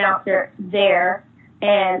interview and announcer there,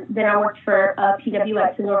 and then I worked for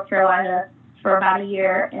PWX in North Carolina for about a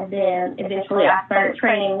year, and then eventually I started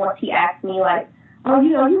training once he asked me, like, oh,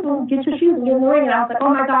 you can get your shoes and get in the ring, and I was like, oh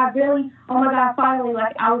my God, really? Oh my God, finally,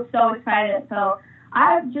 like, I was so excited. So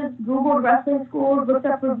I just Googled wrestling schools, looked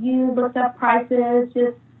up reviews, looked up prices,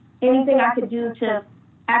 just anything I could do to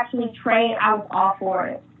actually train, I was all for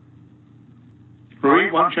it. Roy,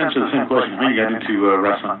 why don't you answer the same question? How you got into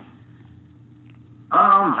wrestling?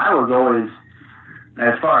 I was always,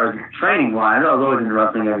 as far as training-wise, I was always into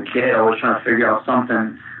wrestling as a kid, always trying to figure out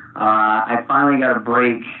something. I finally got a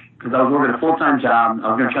break because I was working a full-time job. I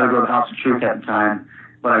was going to try to go to the House of Truth at the time,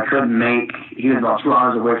 but I couldn't he was about 2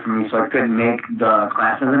 hours away from me, so I couldn't make the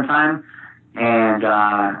classes in time. And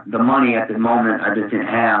the money at the moment I just didn't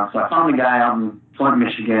have. So I found a guy out in Flint,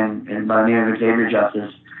 Michigan, by the name of Xavier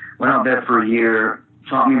Justice. Went out there for a year,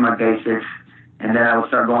 taught me my basics, and then I would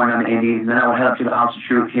start going on the indies, and then I would head up to the House of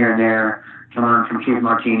Truth here and there, to learn from Keith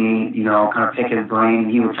Martini, kind of pick his brain,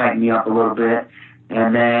 and he would tighten me up a little bit.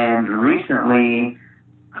 And then recently,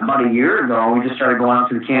 about a year ago, we just started going out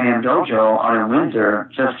to the Can-Am Dojo out in Windsor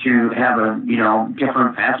just to have a,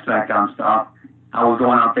 different aspect on stuff. I was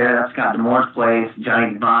going out there, that's Scott D'Amore's place,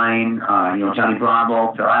 Johnny Devine, Johnny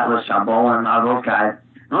Bravo, Phil Atlas, John Bowen, a lot of those guys.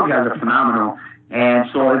 Those guys are phenomenal. And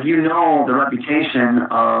so if you know the reputation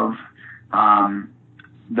of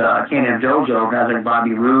the Can-Am Dojo, guys like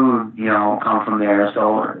Bobby Roode, come from there.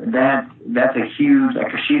 So that's a huge, like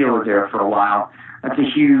Kushida was there for a while. That's a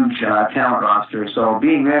huge talent roster. So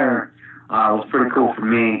being there was pretty cool for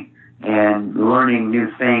me, and learning new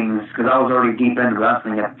things, because I was already deep into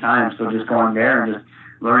wrestling at the time. So just going there and just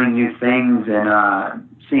learning new things and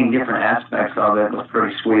seeing different aspects of it was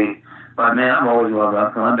pretty sweet. But man, I've always loved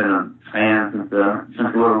wrestling. I've been a fan since a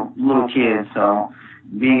little kid. So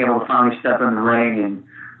being able to finally step in the ring and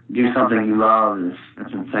do something you love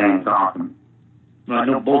it's insane. It's awesome. I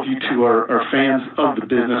know both you two are fans of the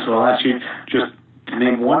business, so I'll ask you just to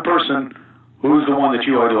name one person. Who's the one that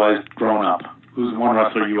you idolized growing up? Who's the one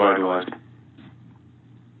wrestler you idolized?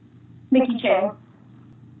 Mickey Chang.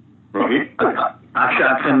 Rohit?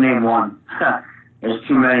 I couldn't name one. There's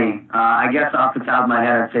too many. I guess off the top of my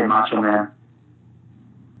head, I'd say Macho Man.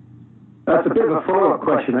 That's a bit of a follow-up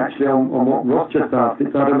question, actually, on what Ross just asked.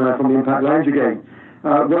 It's Adam from the Impact Lounge again.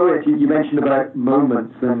 Rohit, you mentioned about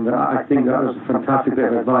moments, and I think that was a fantastic bit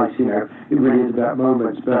of advice. It really is about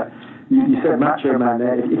moments. But you said Macho Man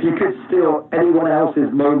there. If you could steal anyone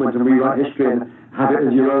else's moment and rewrite history and have it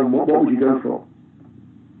as your own, what would you go for?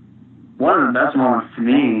 One of the best moments to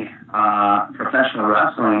me, professional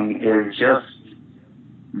wrestling, is just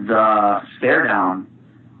the stare down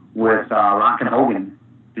with Rock and Hogan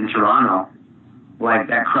in Toronto. Like,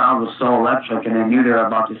 that crowd was so electric, and they knew they were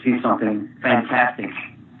about to see something fantastic,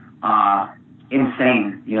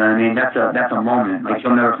 insane. You know what I mean? That's a moment. Like,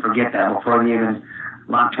 you'll never forget that. Before they even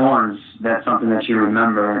locked horns, that's something that you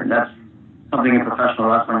remember. That's something in professional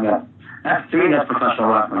wrestling that's to me, that's professional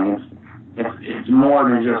wrestling. It's more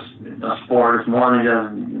than just a sport. It's more than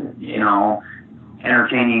just,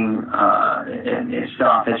 entertaining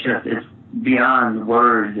stuff. It's beyond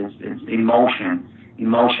words. It's emotion.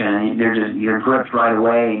 emotion, and you're gripped right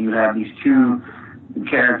away. You have these two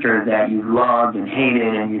characters that you loved and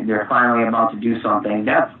hated, and they're finally about to do something.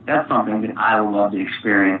 That's something that I would love to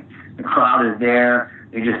experience. The crowd is there.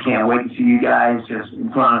 They just can't wait to see you guys just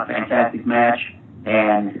put on a fantastic match,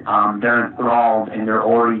 and they're enthralled and they're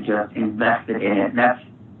already just invested in it.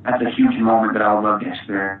 That's a huge moment that I would love to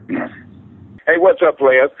experience. Hey, what's up,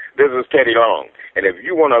 players? This is Teddy Long. And if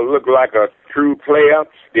you want to look like a true player,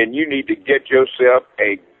 then you need to get yourself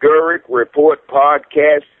a Gurrick Report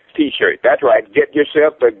Podcast T-shirt. That's right. Get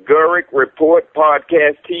yourself the Gurrick Report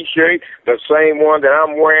Podcast T-shirt, the same one that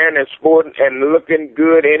I'm wearing and sporting and looking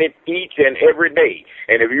good in it each and every day.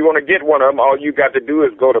 And if you want to get one of them, all you got to do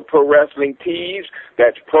is go to Pro Wrestling Tees.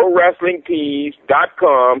 That's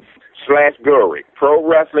ProWrestlingTees.com/Gurrick.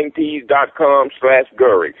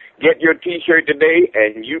 ProWrestlingTees.com/Gurrick. Get your T-shirt today,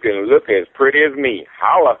 and you can look as pretty as me.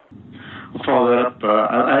 Holla. We'll follow that up.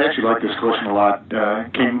 I actually like this question a lot.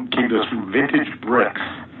 Came to us from Vintage Bricks.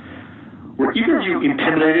 Were either of you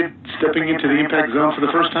intimidated stepping into the Impact Zone for the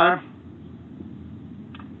first time?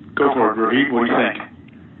 Go for it, Raheem. What do you think?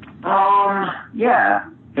 Yeah,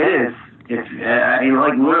 it is. It's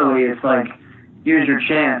like literally, it's like here's your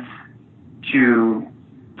chance to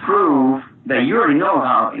prove that you already know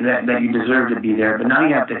that you deserve to be there, but now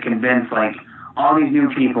you have to convince like all these new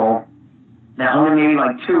people that only maybe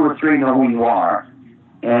like 2 or 3 know who you are,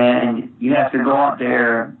 and you have to go out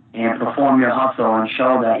there and perform your hustle and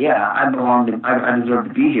show that, yeah, I deserve to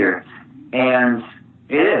be here. And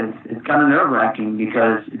it's kind of nerve-wracking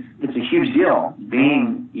because it's a huge deal.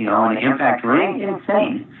 Being, in an Impact ring,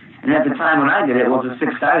 insane. And at the time when I did it, it was a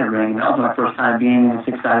 6-sided ring, and that was my first time being in a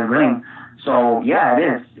 6-sided ring. So, yeah, it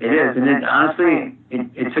is. And honestly,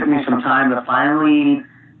 it took me some time to finally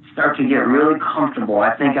start to get really comfortable.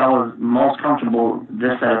 I think I was most comfortable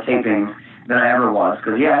this set of tapings than I ever was.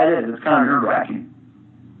 Because, yeah, it is. It's kind of nerve-wracking.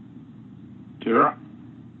 Kira?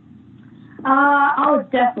 I was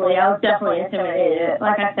definitely intimidated.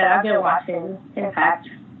 Like I said, I've been watching Impact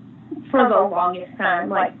for the longest time.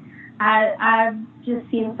 Like, I've just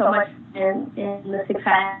seen so much in the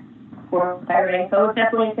 6-sided ring, so it was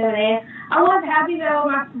definitely intimidating. I was happy, though,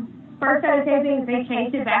 my first set of tapings, they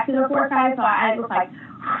changed it back to the 4-sided, so I was like,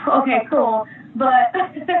 okay, cool. But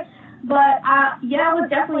I was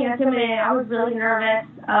definitely intimidated. I was really nervous.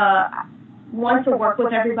 Wanted to work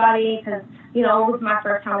with everybody because, it was my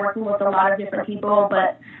first time working with a lot of different people,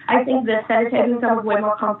 but I think this set of tapings I was way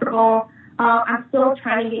more comfortable. I'm still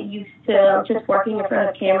trying to get used to just working in front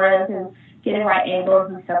of cameras and getting right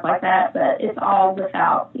angles and stuff like that, but it's all with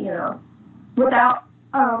effort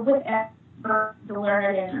to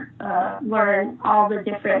learn and learn all the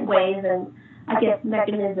different ways and, I guess,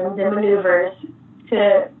 mechanisms and maneuvers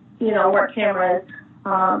to, work cameras.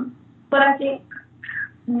 But I think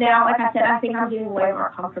now, like I said, I think I'm getting way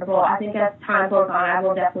more comfortable. I think as time goes on, I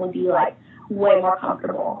will definitely be, way more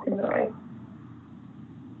comfortable in the ring.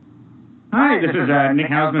 Hi, this is Nick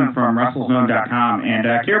Hausman from WrestleZone.com. And,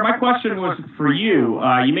 Kira, my question was for you.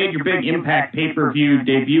 You made your big Impact pay-per-view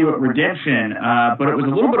debut at Redemption, but it was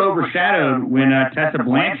a little bit overshadowed when Tessa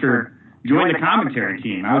Blanchard joined the commentary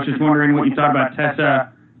team. I was just wondering what you thought about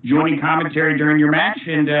Tessa joining commentary during your match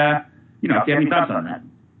and, if you have any thoughts on that.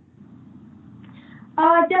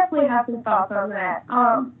 I definitely have some thoughts on that.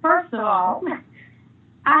 First of all,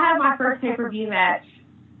 I had my first pay-per-view match,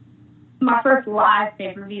 my first live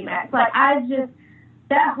pay-per-view match.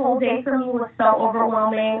 That whole day for me was so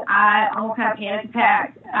overwhelming. I almost had a panic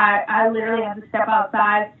attack. I literally had to step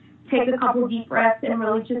outside, take a couple deep breaths, and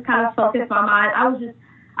really just kind of focus my mind.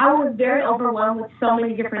 I was very overwhelmed with so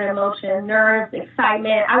many different emotions, nerves,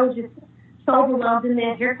 excitement. I was just so overwhelmed. And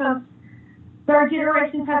then here comes third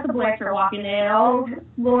generation Tessa Blanchard walking in. Oh,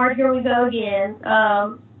 Lord, here we go again.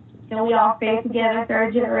 And we all stay together,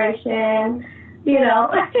 third generation. It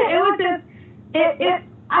was just,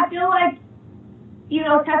 I feel like,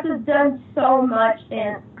 Tessa's done so much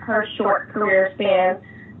in her short career span.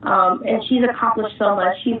 And she's accomplished so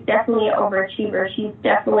much. She's definitely an overachiever. She's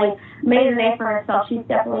definitely made a name for herself. She's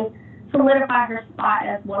definitely solidified her spot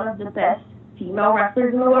as one of the best female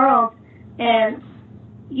wrestlers in the world. And,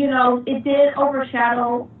 it did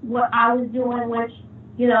overshadow what I was doing, which,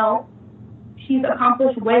 she's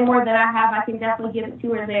accomplished way more than I have. I can definitely give it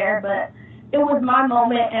to her there. But it was my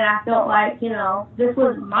moment, and I felt like, this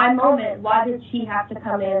was my moment. Why did she have to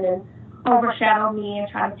come in and overshadow me and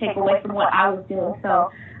try to take away from what I was doing? So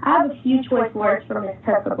I have a few choice words for Miss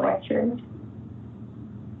Tessa Blanchard.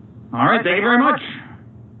 All right, thank you very much.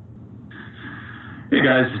 Hey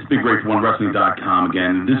guys, it's Big Ray from OneWrestling.com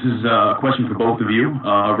again. This is a question for both of you.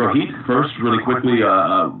 Rohit, first, really quickly,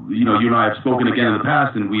 you and I have spoken again in the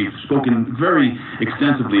past, and we've spoken very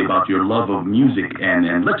extensively about your love of music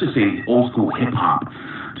and let's just say old school hip hop,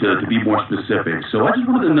 to be more specific. So I just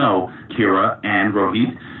wanted to know, Kira and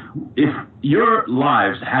Rohit, if your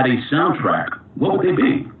lives had a soundtrack, what would they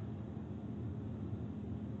be?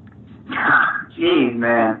 Jeez,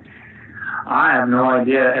 man. I have no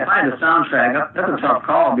idea. If I had a soundtrack, that's a tough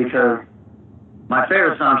call because my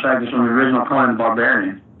favorite soundtrack is from the original Conan the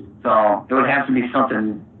Barbarian. So it would have to be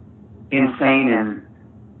something insane and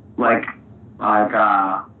like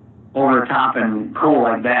over the top and cool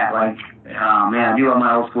like that. Like, man, I do love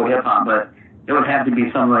my old school hip hop, but it would have to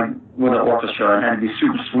be something like with an orchestra. It had to be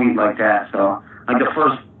super sweet like that. So like the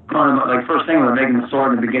first thing when they're making the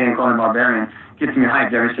sword in the beginning of Conan the Barbarian gets me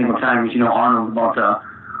hyped every single time because Arnold's about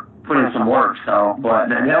to put in some work. So,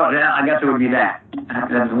 but I guess it would be that.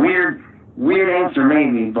 That's a weird answer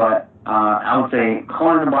maybe, but I would say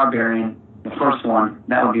Conan the Barbarian, the first one.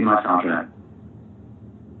 That would be my soundtrack.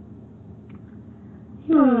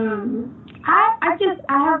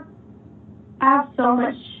 I have so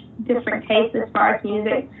much different tastes as far as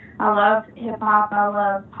music. I love hip hop. I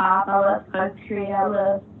love pop. I love country.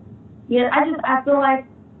 I feel like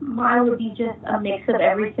mine would be just a mix of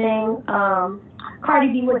everything.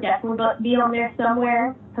 Cardi B would definitely be on there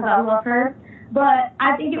somewhere because I love her. But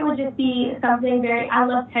I think it would just be something I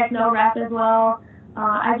love techno rap as well.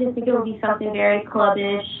 I just think it would be something very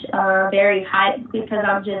clubbish, very hype because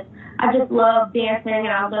I just love dancing and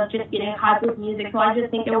I love just getting hyped with music. So I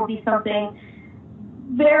just think it would be something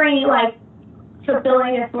very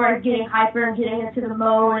fulfilling as far as getting hyper and getting into the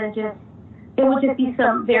mode and it would just be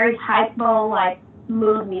some very hype mode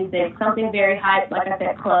mood music, something very hype, like I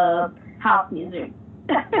said, club, house music.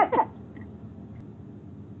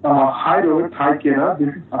 Hi Rohit, hi Kira. This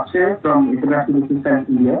is Akshay from International Business Times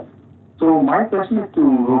India. So my question is to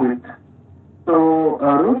Rohit. So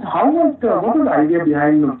Rohit, what was the idea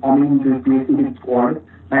behind forming this Desi squad,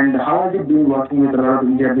 and how has it been working with a lot of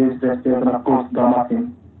India-based wrestlers and of course Gama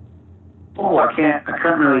Singh? Oh, I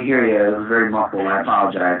couldn't really hear you. It was very muffled. I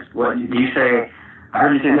apologize. What did you say? I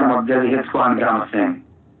heard you say something about Desi Hit Squad and Gama Singh.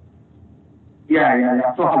 Yeah.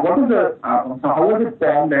 So how was it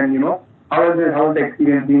formed, and how has the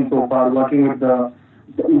experience been so far working with the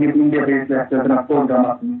India-based wrestlers and of course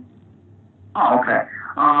Gama Singh? Oh, okay.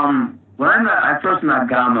 When I first met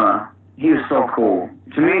Gama, he was so cool.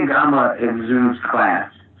 To me, Gama exudes class.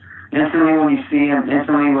 Instantly when you see him,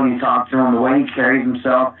 instantly when you talk to him, the way he carries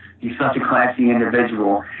himself, he's such a classy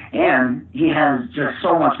individual. And he has just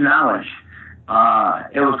so much knowledge.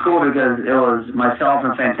 It was cool because it was myself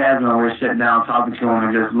and Phantasma, we were sitting down talking to him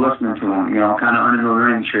and just listening to him, kind of under the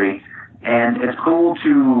ring tree. And it's cool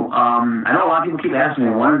to, I know a lot of people keep asking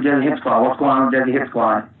me, when is Desi Hit Squad? What's going on with Desi Hit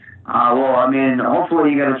Squad?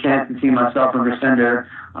 Hopefully you get a chance to see myself and Griselda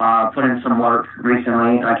put in some work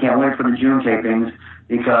recently. I can't wait for the June tapings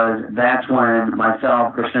because that's when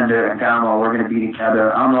myself, Griselda, and Gama, we're going to be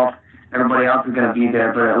together. I don't know if everybody else is going to be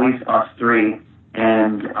there, but at least us three.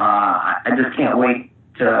 And I just can't wait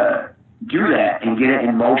to do that and get it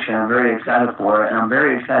in motion. I'm very excited for it. And I'm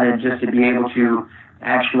very excited just to be able to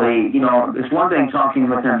actually, it's one thing talking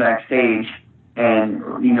with him backstage and,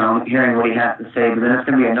 hearing what he has to say, but then it's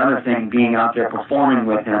going to be another thing being out there performing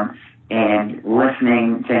with him and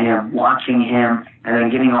listening to him, watching him, and then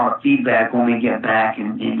getting all the feedback when we get back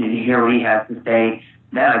and hear what he has to say.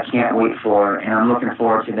 That I can't wait for, and I'm looking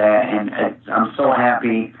forward to that. And I'm so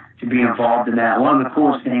happy to be involved in that. One of the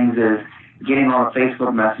coolest things is getting all the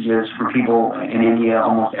Facebook messages from people in India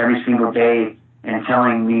almost every single day and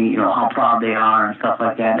telling me, how proud they are and stuff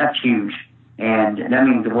like that. That's huge. And that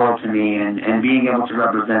means the world to me, and being able to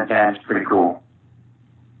represent that is pretty cool.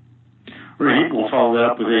 We'll follow that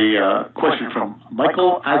up with a question from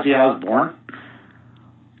Michael Ozzy Osbourne.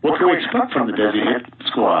 What can we expect from the Desi Hit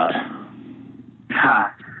Squad?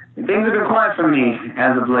 Things have been quiet for me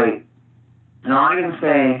as of late. And all I can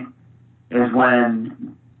say is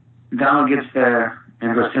when Donald gets there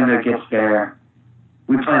and Griselda gets there,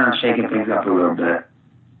 we plan on shaking things up a little bit.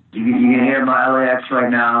 You can hear about LAX right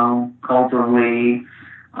now, Culturally,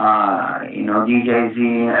 DJ Z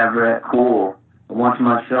and Everett, cool. But once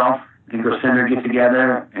myself and Griselda get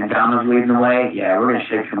together and Donald's leading the way, yeah, we're gonna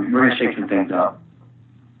shake some things up.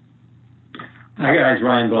 Hi guys,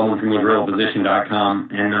 Ryan Bowman from TheGorillPosition.com,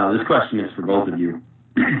 and this question is for both of you.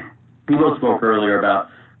 We both spoke earlier about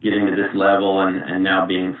getting to this level and now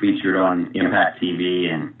being featured on Impact TV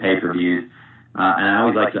and pay-per-views. And I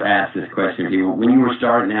always like to ask this question to people. When you were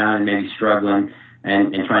starting out and maybe struggling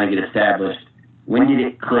and trying to get established, when did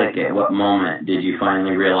it click? At what moment did you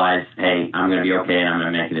finally realize, hey, I'm going to be okay and I'm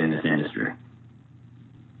going to make it in this industry?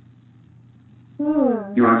 You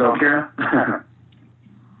want to go, Kira?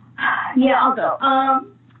 Yeah, I'll go. I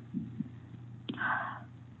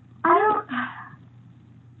don't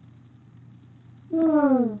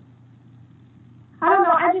know.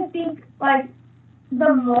 I just think, like,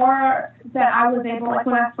 the more that I was able, like,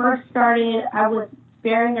 when I first started, I was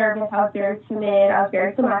very nervous. I was very timid. I was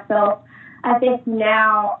very to myself. I think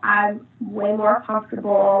now I'm way more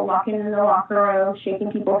comfortable walking in the locker room,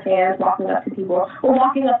 shaking people's hands, walking up to people, or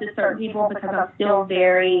walking up to certain people because I'm still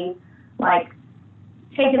very, like,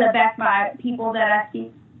 taken aback by people that I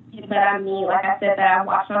see that I meet, like I said, that I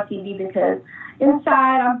watch on TV, because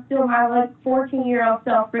inside I'm still my, like, 14-year-old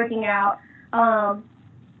self freaking out. I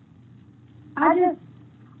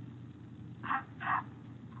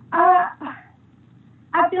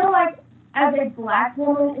feel like as a black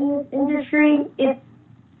woman in this industry, it's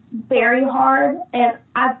very hard, and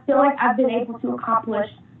I feel like I've been able to accomplish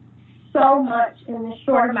so much in the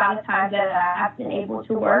short amount of time that I've been able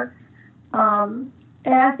to work. And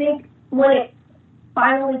I think when it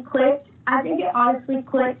finally clicked, I think it honestly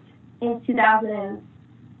clicked in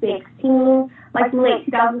 2016, like late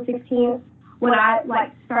 2016, when I,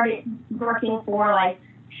 like, started working for, like,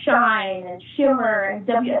 Shine and Shimmer and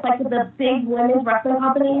WS, like the big women's wrestling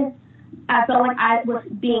companies. I felt like I was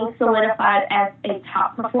being solidified as a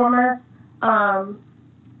top performer. And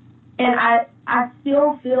I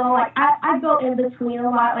still feel like I go in between a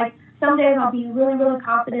lot. Like, some days I'll be really, really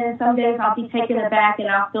confident. Some days I'll be taken aback and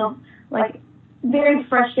I'll feel, like, very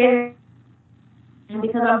frustrated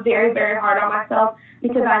because I'm very, very hard on myself,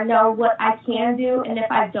 because I know what I can do, and if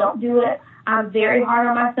I don't do it, I'm very hard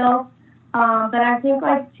on myself. But I think,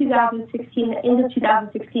 like, 2016, the end of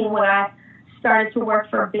 2016, when I started to work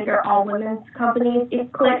for bigger all-women's companies,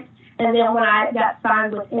 it clicked. And then when I got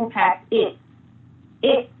signed with Impact, it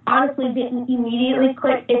honestly didn't immediately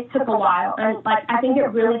click. It took a while. And, like, I think it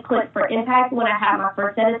really clicked for Impact when I had my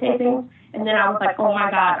first set of tapings. And then I was like, oh, my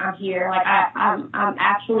God, I'm here. Like, I'm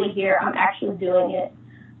actually here. I'm actually doing it.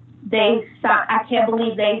 I can't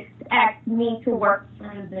believe they asked me to work for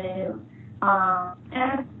them.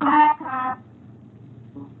 And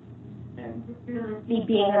me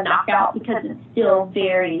being a knockout, because it's still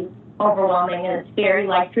very overwhelming and it's very,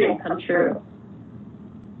 like, dream come true.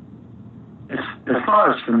 As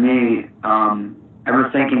far as for me, ever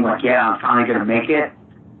thinking, like, yeah, I'm finally going to make it,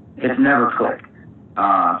 it's never clicked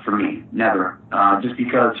for me. Never. Just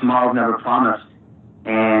because tomorrow's never promised,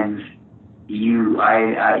 and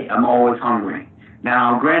I'm always hungry.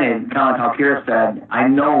 Now, granted, kind of like how Kira said, I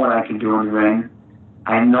know what I can do in the ring.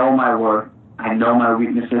 I know my worth. I know my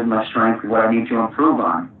weaknesses, my strengths, what I need to improve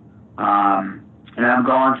on. And I've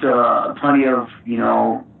gone to plenty of,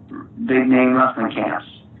 big name wrestling camps,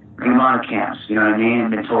 Ring of Honor camps, you know what I mean?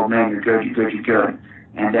 And been told, man, you're good, you're good, you're good.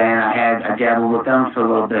 And then I dabbled with them for a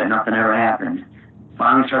little bit, nothing ever happened.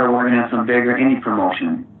 Finally started working at some bigger indie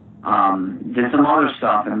promotion. Did some other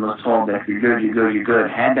stuff and was told that if you're good, you're good, you're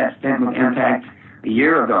good. Had that stint with Impact a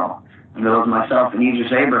year ago. And it was myself and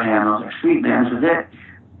Idris Abraham. I was like, sweet, man, this is it.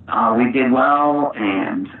 We did well,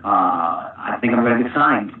 and I think I'm going to get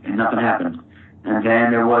signed, and nothing happened. And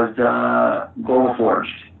then there was Global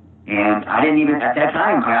Forged. And I didn't even, at that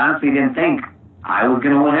time, I honestly didn't think I was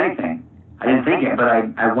going to win anything. I didn't think it, but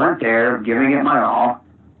I went there giving it my all,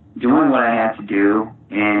 doing what I had to do,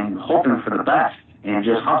 and hoping for the best, and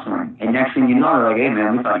just hustling. And next thing you know, they're like, hey,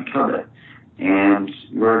 man, we thought you killed it. And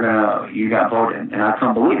you got voted. And I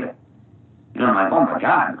couldn't believe it. And I'm like, oh, my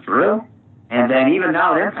God, for real? And then even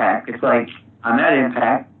now at Impact, it's like I'm at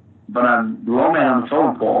Impact, but I'm low man on the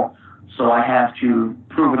totem pole, so I have to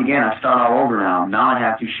prove it again. I start all over now. Now I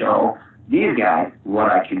have to show these guys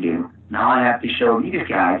what I can do. Now I have to show these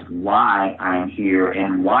guys why I'm here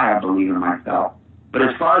and why I believe in myself. But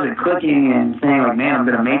as far as it clicking and saying, like, man, I'm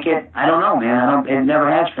going to make it, I don't know, man. It never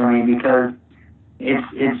has for me, because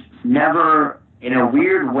it's never, in a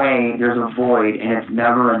weird way, there's a void, and it's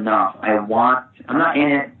never enough. I'm not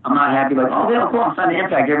in it. I'm not happy, like, oh, yeah, cool, I'm signing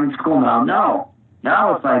Impact, everything's cool now. No.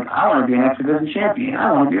 Now it's like, I want to be an X Division champion.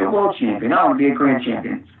 I want to be a world champion. I want to be a grand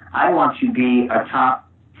champion. I want to be a top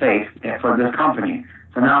face for this company.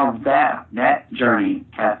 So now that journey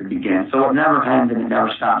has to begin. So it never ends and it never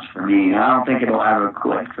stops for me. And I don't think it'll ever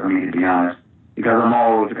click for me, to be honest, because I'm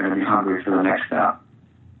always going to be hungry for the next step.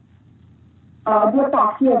 Just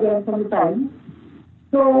ask you again from the time.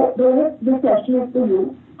 So, this question is for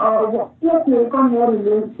you. What's your take on your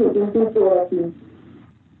release taking to pro wrestling?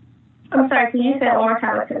 I'm sorry, can you say it one more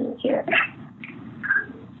time? I couldn't hear.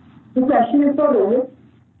 The question is for Rohit.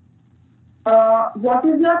 what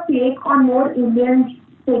is your take on more Indians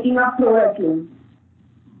taking up pro wrestling?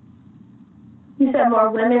 You said more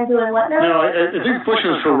women doing what now? No, I think the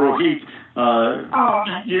question was for Rohit.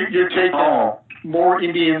 Your take on more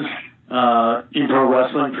Indians in pro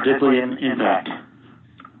wrestling, particularly in Impact.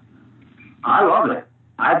 I love it.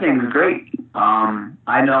 I think it's great.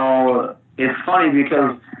 I know it's funny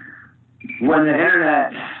because when the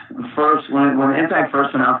internet when Impact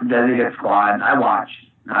first announced the Deadly Hit Squad, I watched,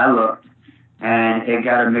 I looked, and it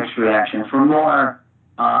got a mixed reaction. For more,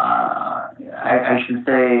 I should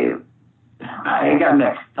say, it got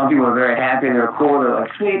mixed. Some people were very happy. They were cool. They're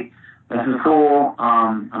like, sweet, this is cool.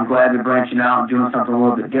 I'm glad they're branching out and doing something a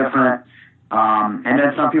little bit different. And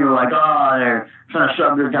then some people are like, oh, they're trying to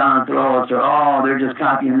shove this down our throats, or oh, they're just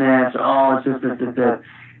copying this, or oh, it's just this.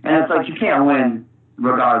 And it's like you can't win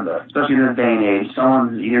regardless, especially in this day and age.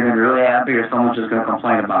 Someone's either going to be really happy or someone's just going to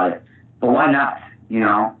complain about it. But why not?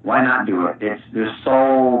 Why not do it? There's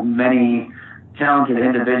so many talented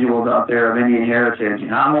individuals out there of Indian heritage,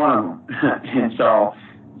 and I'm one of them. And so,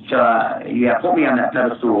 put me on that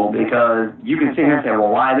pedestal, because you can sit here and say, well,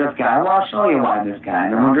 why this guy? Well, I'll show you why this guy.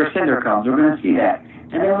 And then when Griselda comes, we're going to see that.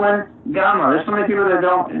 And then when Gama, there's so many people that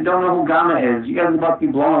don't know who Gama is. You guys are about to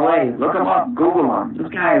be blown away. Look him up, Google him.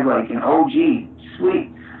 This guy is like an OG,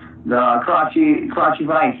 sweet. The Karachi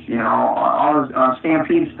Vice, all his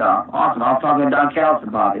Stampede stuff. Awesome. I was talking to Don Callis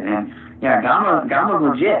about it. And yeah, Gama's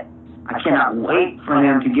legit. I cannot wait for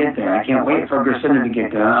him to get there. I can't wait for Griselda to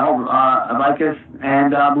get there. And I hope Avikas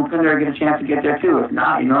and Bhupinder get a chance to get there too. If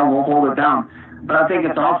not, we'll hold it down. But I think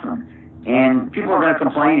it's awesome. And people are going to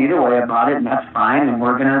complain either way about it, and that's fine. And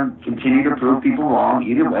we're going to continue to prove people wrong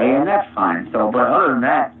either way, and that's fine. So, but other than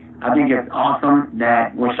that, I think it's awesome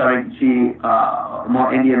that we're starting to see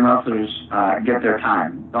more Indian wrestlers get their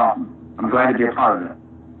time. It's awesome. I'm glad to be a part of it.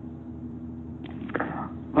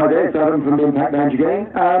 Hi there, it's Adam from Impact Lounge again.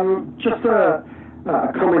 Just a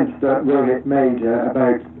comment that Rohit made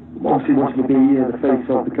about obviously wanting to be the face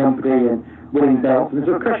of the company and winning belts. And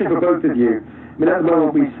there's a question for both of you. I mean, at the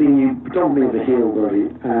moment we've seen you predominantly as a heel,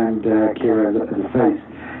 Rohit, and Kira as a face.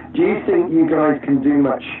 Do you think you guys can do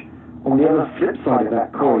much on the other flip side of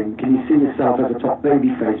that coin? Can you see yourself as a top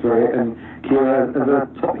baby face, Rohit, and Kira as a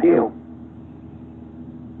top heel?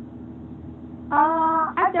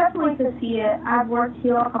 I definitely could see it. I've worked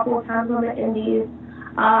heel a couple of times on the indies,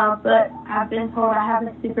 but I've been told I have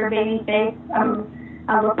a super baby face.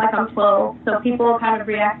 I look like I'm 12, so people kind of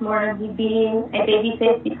react more to me being a baby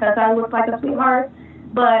face because I look like a sweetheart.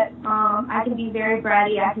 But I can be very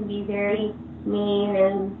bratty. I can be very mean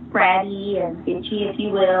and bratty and bitchy, if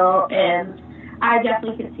you will, and I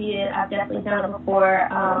definitely could see it. I've definitely done it before.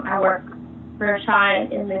 I work for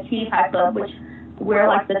Shine in the Cutie Pie Club, which we're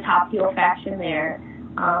like the top heel faction there.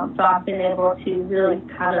 So I've been able to really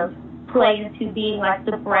kind of play into being like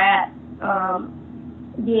the brat,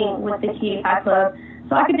 being with the Cutie Pie Club.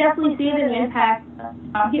 So I could definitely see it in Impact.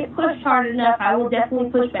 If I get pushed hard enough, I will definitely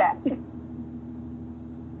push back.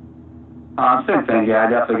 Same thing, yeah. I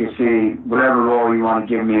definitely can see whatever role you want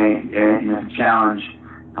to give me a challenge,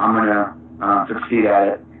 I'm going to succeed at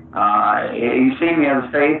it. You've seen me as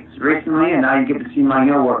a face recently, and now you get to see my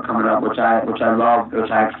heel work coming up, which I love,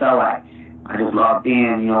 which I excel at. I just love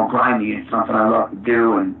being, grimy. It's something I love to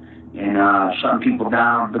do, and shutting people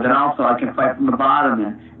down. But then also I can fight from the bottom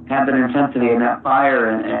and have that intensity and that fire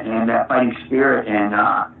and that fighting spirit and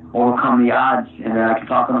overcome the odds. And then I can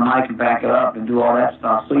talk on the mic and back it up and do all that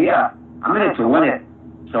stuff. So yeah, I'm in it to win it.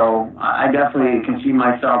 So I definitely can see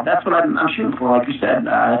myself. That's what I'm shooting for, like you said.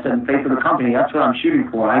 I said in face of the company, that's what I'm shooting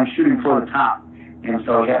for. I'm shooting for the top. And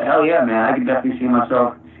so, yeah, hell yeah, man, I can definitely see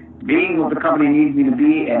myself being what the company needs me to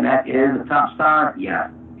be, and that is a top star.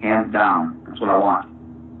 Yeah, hands down. That's what I want.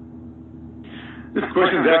 This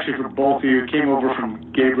question is actually for both of you. It came over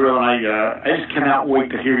from Gabriel, and I just cannot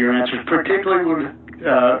wait to hear your answers, particularly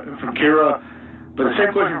from Kira. But the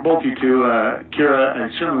same question for both of you two. Kira, I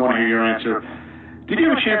certainly want to hear your answer. Did you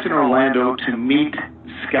have a chance in Orlando to meet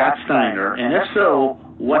Scott Steiner? And if so,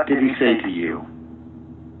 what did he say to you?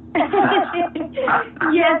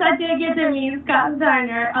 Yes, I did get to meet Scott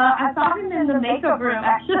Steiner. I saw him in the makeup room,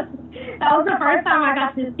 actually. That was the first time I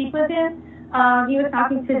got to speak with him. He was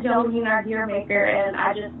talking to Jolene, our gear maker, and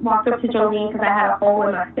I just walked up to Jolene because I had a hole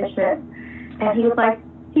in my fishnet. And he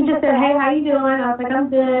just said, hey, how you doing? I was like, I'm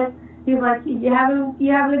good. He was like, you having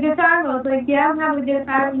a good time? I was like, yeah, I'm having a good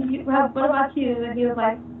time. What about you? And he was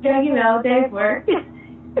like, yeah, day's work.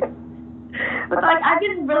 But I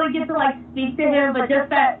didn't really get to speak to him, but just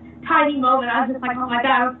that tiny moment, I was just like, oh my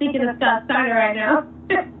God, I'm speaking to Scott Steiner right now.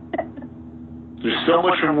 There's so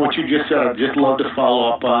much from what you just said I'd just love to follow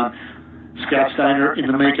up on. Scott Steiner in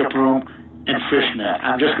the makeup room. and fishnet.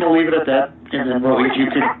 I'm just going to leave it at that, and then Rohit, you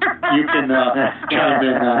can chime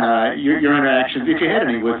in on your interactions, if you had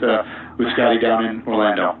any, with Scotty down in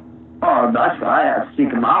Orlando. Oh, I seek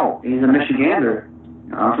him out. He's a Michigander.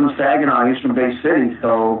 I'm from Saginaw. He's from Bay City,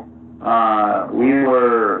 so we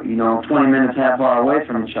were, 20 minutes, half hour away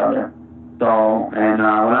from each other. So, and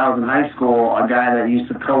when I was in high school, a guy that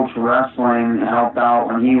used to coach wrestling helped out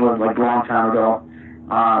when he was, like, a long time ago,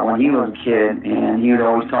 when he was a kid, and he would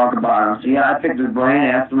always talk about him. So, yeah, I picked his brain,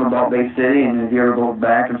 asked him about Bay City, and if he ever goes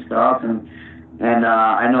back and stuff, and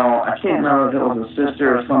I know, I can't remember if it was a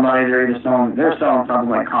sister or somebody, they're selling something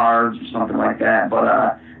like cards or something like that, but,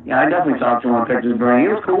 yeah, I definitely talked to him and picked his brain. He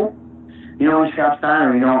was cool. When Scott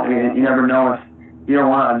Steiner, you never know if you don't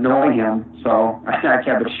want to annoy him, so I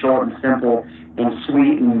kept it short and simple and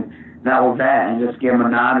sweet, and that was that, and just gave him a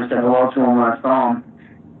nod and said hello to him when I saw him.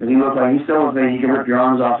 Because he looked like he still was he could rip your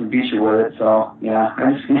arms off and beat you with it, so, yeah, I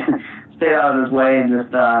just stayed out of his way and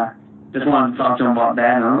just wanted to talk to him about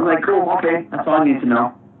that, and I was like, cool, okay, that's all I need to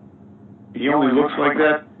know. He only looks like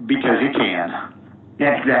that because he can.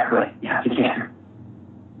 Yeah, exactly. Yeah, he can.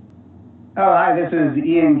 Oh, hi, this is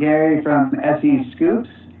Ian Gary from SE Scoops,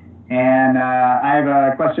 and I have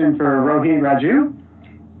a question for Rohit Raju.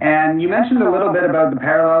 And you mentioned a little bit about the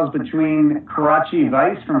parallels between Karachi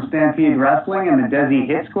Vice from Stampede Wrestling and the Desi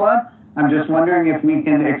Hit Squad. I'm just wondering if we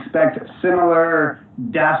can expect similar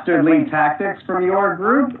dastardly tactics from your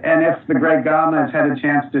group, and if the Great Gama has had a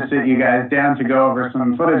chance to sit you guys down to go over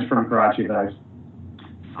some footage from Karachi Vice.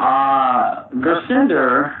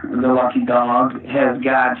 Gersinder, the lucky dog, has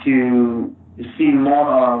got to see more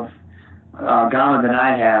of Gama than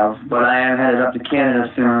I have, but I am headed up to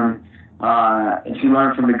Canada soon to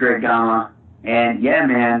learn from the Great Gama. And yeah,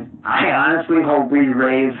 man, I honestly hope we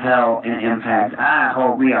raise hell in Impact. I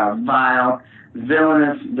hope we are vile,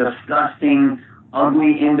 villainous, disgusting,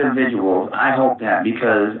 ugly individuals. I hope that,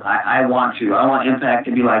 because I want to. I want Impact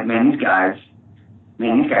to be like, man, these guys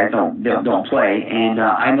don't play, and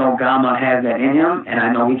I know Gama has that in him, and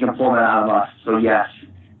I know he can pull that out of us. So yes,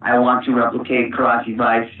 I want to replicate Karachi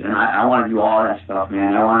Vice, and I want to do all that stuff,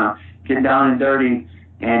 man. I want to get down and dirty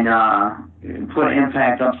and put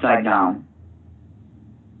Impact upside down.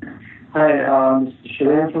 Hi, this is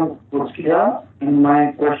Shiren from Kutskia, and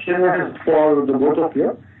my question is for the both of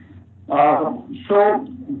you. So,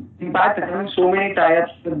 Impact having so many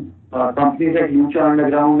tie-ups with companies like Lucha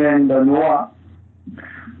Underground and Noah,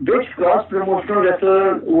 which cross-promotional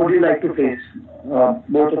wrestler would you like to face?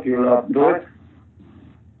 Both of you. Rohit?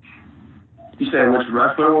 You say which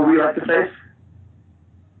wrestler would we like to face?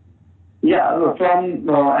 Yeah, from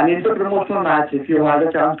an inter-promotional match, if you had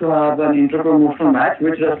a chance to have an inter-promotional match,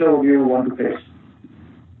 which wrestler would you want to face?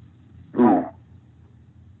 Ooh.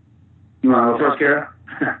 You want to go first, Kara?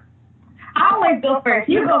 I always go first.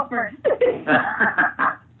 You go first.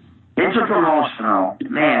 Inter-promotional.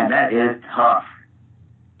 Man, that is tough.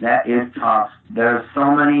 That is tough. There's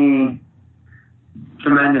so many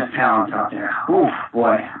tremendous talents out there. Oof,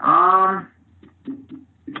 boy.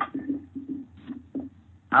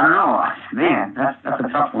 I don't know. Man, that's a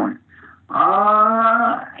tough one.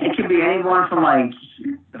 It could be anyone from, like,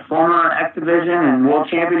 the former X Division and world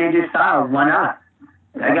champion AJ Styles. Why not?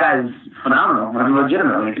 That guy is phenomenal,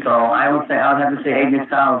 legitimately. So I would have to say AJ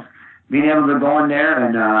Styles. Being able to go in there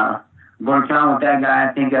and go to town with that guy,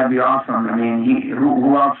 I think that'd be awesome. I mean,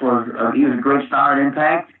 who else was? He was a great star at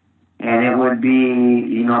Impact, and it would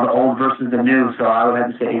be, the old versus the new. So I would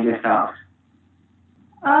have to say AJ Styles.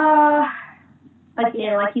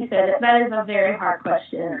 Again, like you said, that is a very hard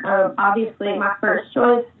question. Obviously, my first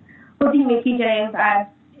choice would be Mickie James. I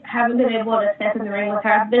haven't been able to step in the ring with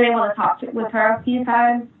her. I've been able to talk with her a few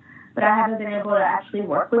times, but I haven't been able to actually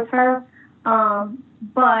work with her.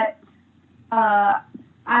 But I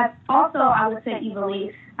would say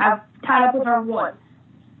Ivelisse. I've tied up with her once,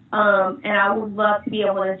 and I would love to be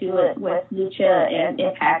able to do it with Lucha and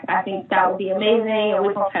Impact. I think that would be amazing, and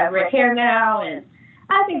we both have red hair now, and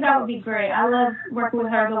I think that would be great. I loved working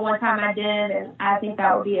with her the one time I did, and I think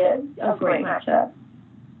that would be a great matchup.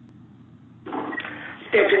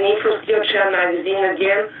 Stephanie for Skillshare Magazine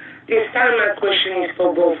again. This time my question is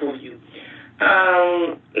for both of you.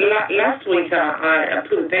 Last week I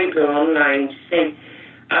put a paper online to say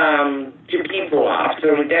to people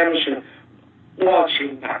after Redemption, watch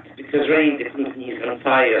Impact, because really the company is on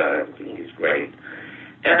fire, everything is great.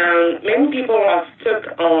 Many people are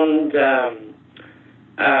stuck on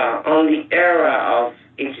the era of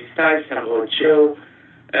AJ Styles, Samoa Joe,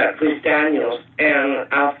 Chris Daniels, and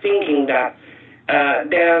are thinking that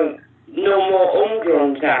there are no more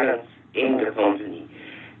homegrown talents in the company.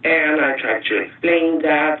 And I tried to explain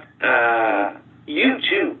that you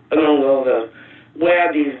too, among others,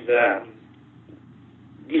 where this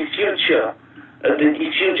future,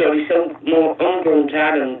 this more homegrown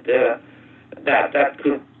talent that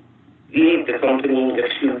could lead the company in the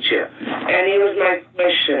future. And here was my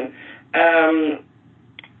question.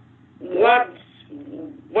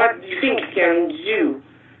 What do you think you can do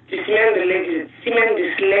to cement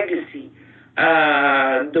this legacy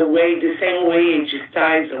the same way AJ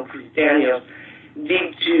Styles or Chris Daniels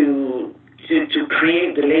did to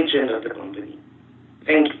create the legend of the company?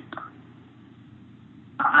 Thank you.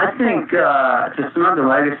 I think to cement the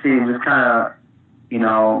legacy is just kind of,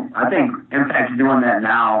 I think Impact's doing that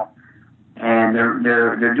now, and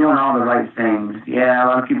they're doing all the right things. Yeah, a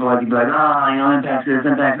lot of people like to be like, Impact's this,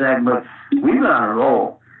 Impact's that, but we've been on a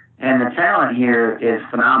roll, and the talent here is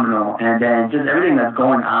phenomenal, and then just everything that's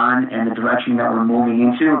going on and the direction that we're moving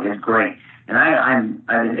into is great. And I think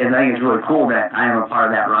it's really cool that I am a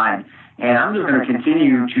part of that ride, and I'm just going to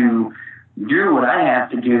continue to do what I have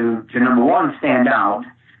to do to, number one, stand out,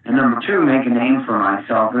 and number two, make a name for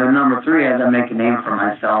myself. And then number three, as I make a name for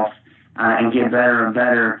myself and get better and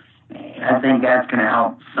better, I think that's going to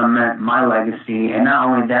help cement my legacy. And not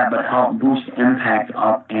only that, but help boost Impact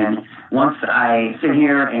up. And once I sit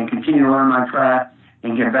here and continue to learn my craft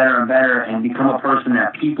and get better and better and become a person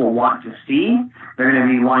that people want to see, they're going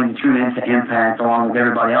to be wanting to tune into Impact along with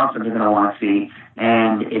everybody else that they're going to want to see.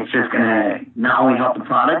 And it's just going to not only help the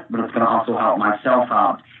product, but it's going to also help myself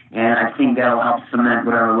out. And I think that'll help cement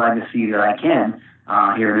whatever legacy that I can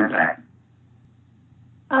here at Impact.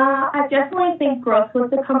 I definitely think growth with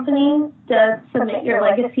the company does cement your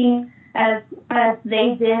legacy as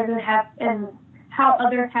they did and how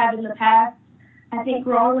others have in the past. I think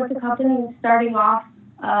growing with the company and starting off,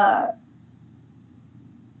 I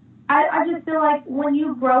just feel like when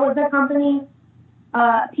you grow with the company,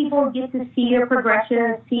 people get to see your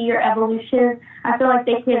progression, see your evolution. I feel like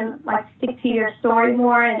they can stick to your story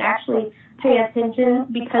more and actually pay attention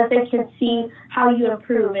because they can see how you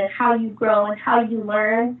improve and how you grow and how you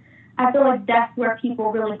learn. I feel like that's where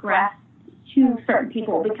people really grasp to certain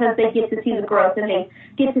people because they get to see the growth and they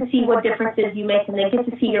get to see what differences you make and they get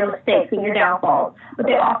to see your mistakes and your downfalls, but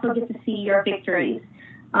they also get to see your victories.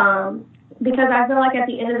 Because I feel like at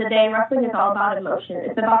the end of the day, wrestling is all about emotion.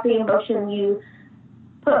 It's about the emotion you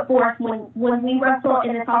put forth when we wrestle,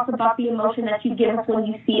 and it's also about the emotion that you give us when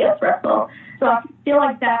you see us wrestle. So I feel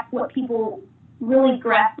like that's what people really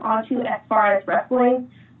grasp onto as far as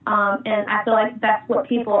wrestling, and I feel like that's what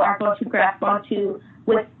people are going to grasp onto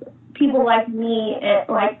with people like me and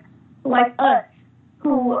like us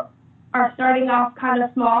who are starting off kind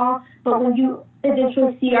of small, but when you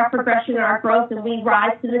eventually see our progression and our growth and we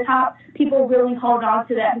rise to the top, people really hold on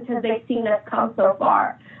to that because they've seen us come so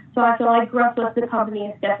far. So I feel like growth with the company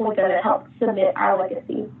is definitely going to help cement our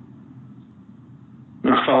legacy. I'm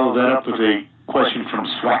going to follow that up with a question from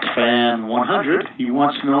SwackFan100. He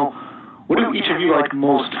wants to know, what do each of you like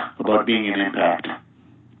most about being in Impact?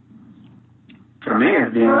 For me,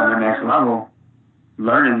 it's being on the next level,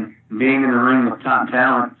 learning, being in the ring with top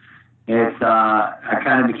talent. I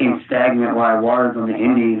kind of became stagnant where I was on the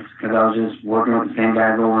indies because I was just working with the same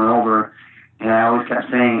guys over and over. And I always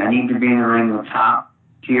kept saying, I need to be in the ring with top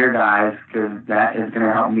tier guys because that is going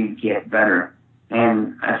to help me get better.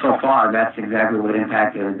 And so far, that's exactly what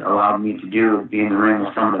Impact has allowed me to do, is be in the ring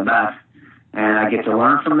with some of the best. And I get to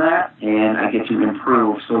learn from that, and I get to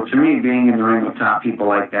improve. So to me, being in the ring with top people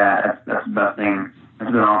like that, that's the best thing.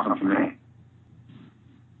 That's been awesome for me.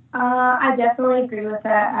 I definitely agree with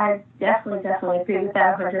that. I definitely agree with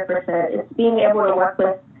that 100%. It's being able to work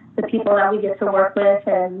with the people that we get to work with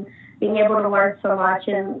and being able to learn so much,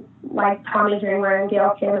 and like Tommy Dreamer and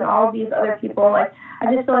Gail Kim and all of these other people, I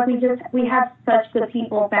just feel like we have such good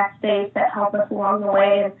people backstage that help us along the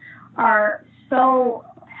way and are so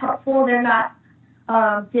helpful. They're not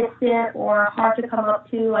distant or hard to come up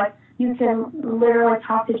to. You can literally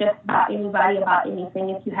talk to just about anybody about anything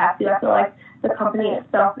if you have to. I feel like the company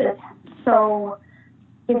itself is so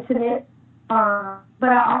intimate. But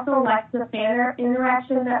I also like the fan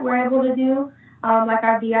interaction that we're able to do.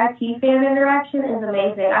 Our VIP fan interaction is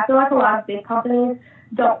amazing. I feel like a lot of big companies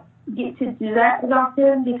don't get to do that as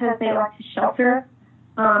often because they like to shelter.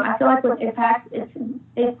 I feel like with Impact,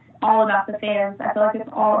 it's all about the fans. I feel like it's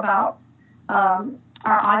all about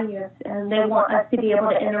our audience, and they want us to be able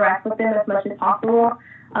to interact with them as much as possible.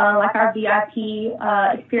 Our VIP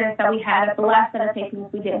experience that we had at the last set of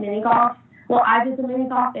tapings, we did mini golf. Well, I did the mini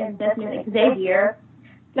golf, and Desmond Xavier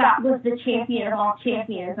was the champion of all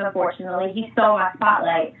champions, unfortunately. He stole my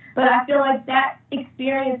spotlight. But I feel like that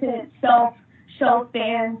experience in itself show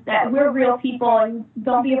fans that we're real people and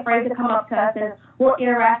don't be afraid to come up to us and we'll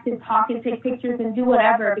interact and talk and take pictures and do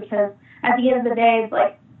whatever, because at the end of the day,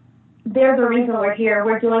 like, they're the reason we're here.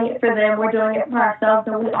 We're doing it for them. We're doing it for ourselves,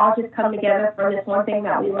 and we all just come together for this one thing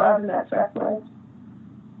that we love, and that's wrestling.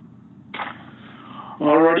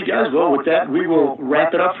 Alrighty, guys. Well, with that, we will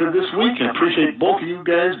wrap it up for this week. I appreciate both of you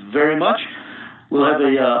guys very much. We'll have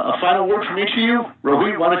a final word from each of you.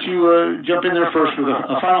 Rohit, why don't you jump in there first with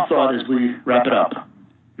a final thought as we wrap it up?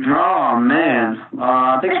 Oh, man.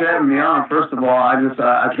 Thanks for having me on. First of all,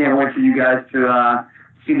 I can't wait for you guys to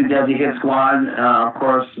see the Desi Hit Squad. Of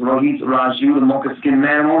course, Rohit Raju, the mocha skin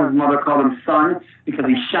manimal. His mother called him son because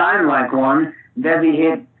he shined like one. Desi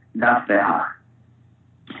Hit, that's the hot.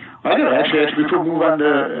 I got to actually before we move on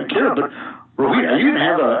to Kira, but Rohit,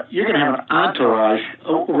 you're gonna have an entourage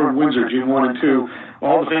over in Windsor, June 1 and 2.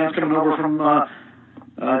 All the fans coming over from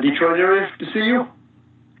Detroit area to see you?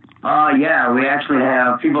 Yeah, we actually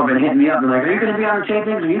have people have been hitting me up. They're like, "Are you going to be on the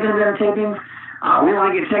tapings? Are you going to be on the tapings? We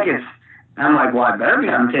want to get tickets." I'm like, "Well, I better be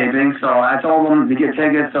on the taping." So I told them to get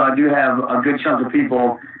tickets. So I do have a good chunk of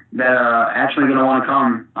people that are actually going to want to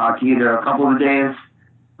come to either a couple of the days.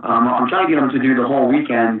 I'm trying to get them to do the whole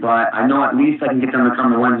weekend, but I know at least I can get them to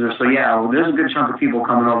come to Windsor. So yeah, well, there's a good chunk of people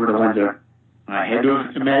coming over to Windsor. I had to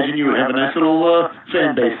imagine you would have a nice little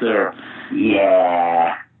fan base there.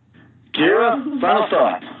 Yeah. Kira, final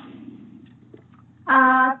thought.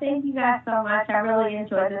 Thank you guys so much. I really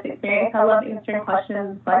enjoyed this experience. I love answering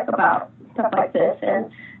questions like about stuff like this and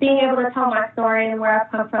being able to tell my story and where I've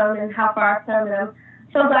come from and how far I've come. And I'm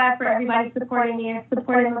so glad for everybody supporting me and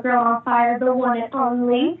supporting the Girl on Fire, the one and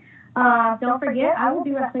only. Don't forget, I will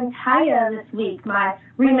be wrestling Taya this week. My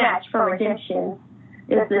rematch for Redemption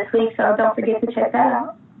is this week, so don't forget to check that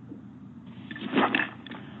out.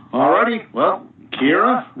 Alrighty, well,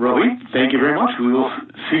 Kira, Rohit, thank you very much. We will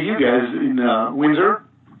see you guys in Windsor,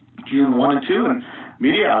 June 1 and 2, and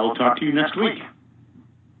media, I will talk to you next week.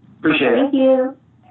 Appreciate it. Thank you.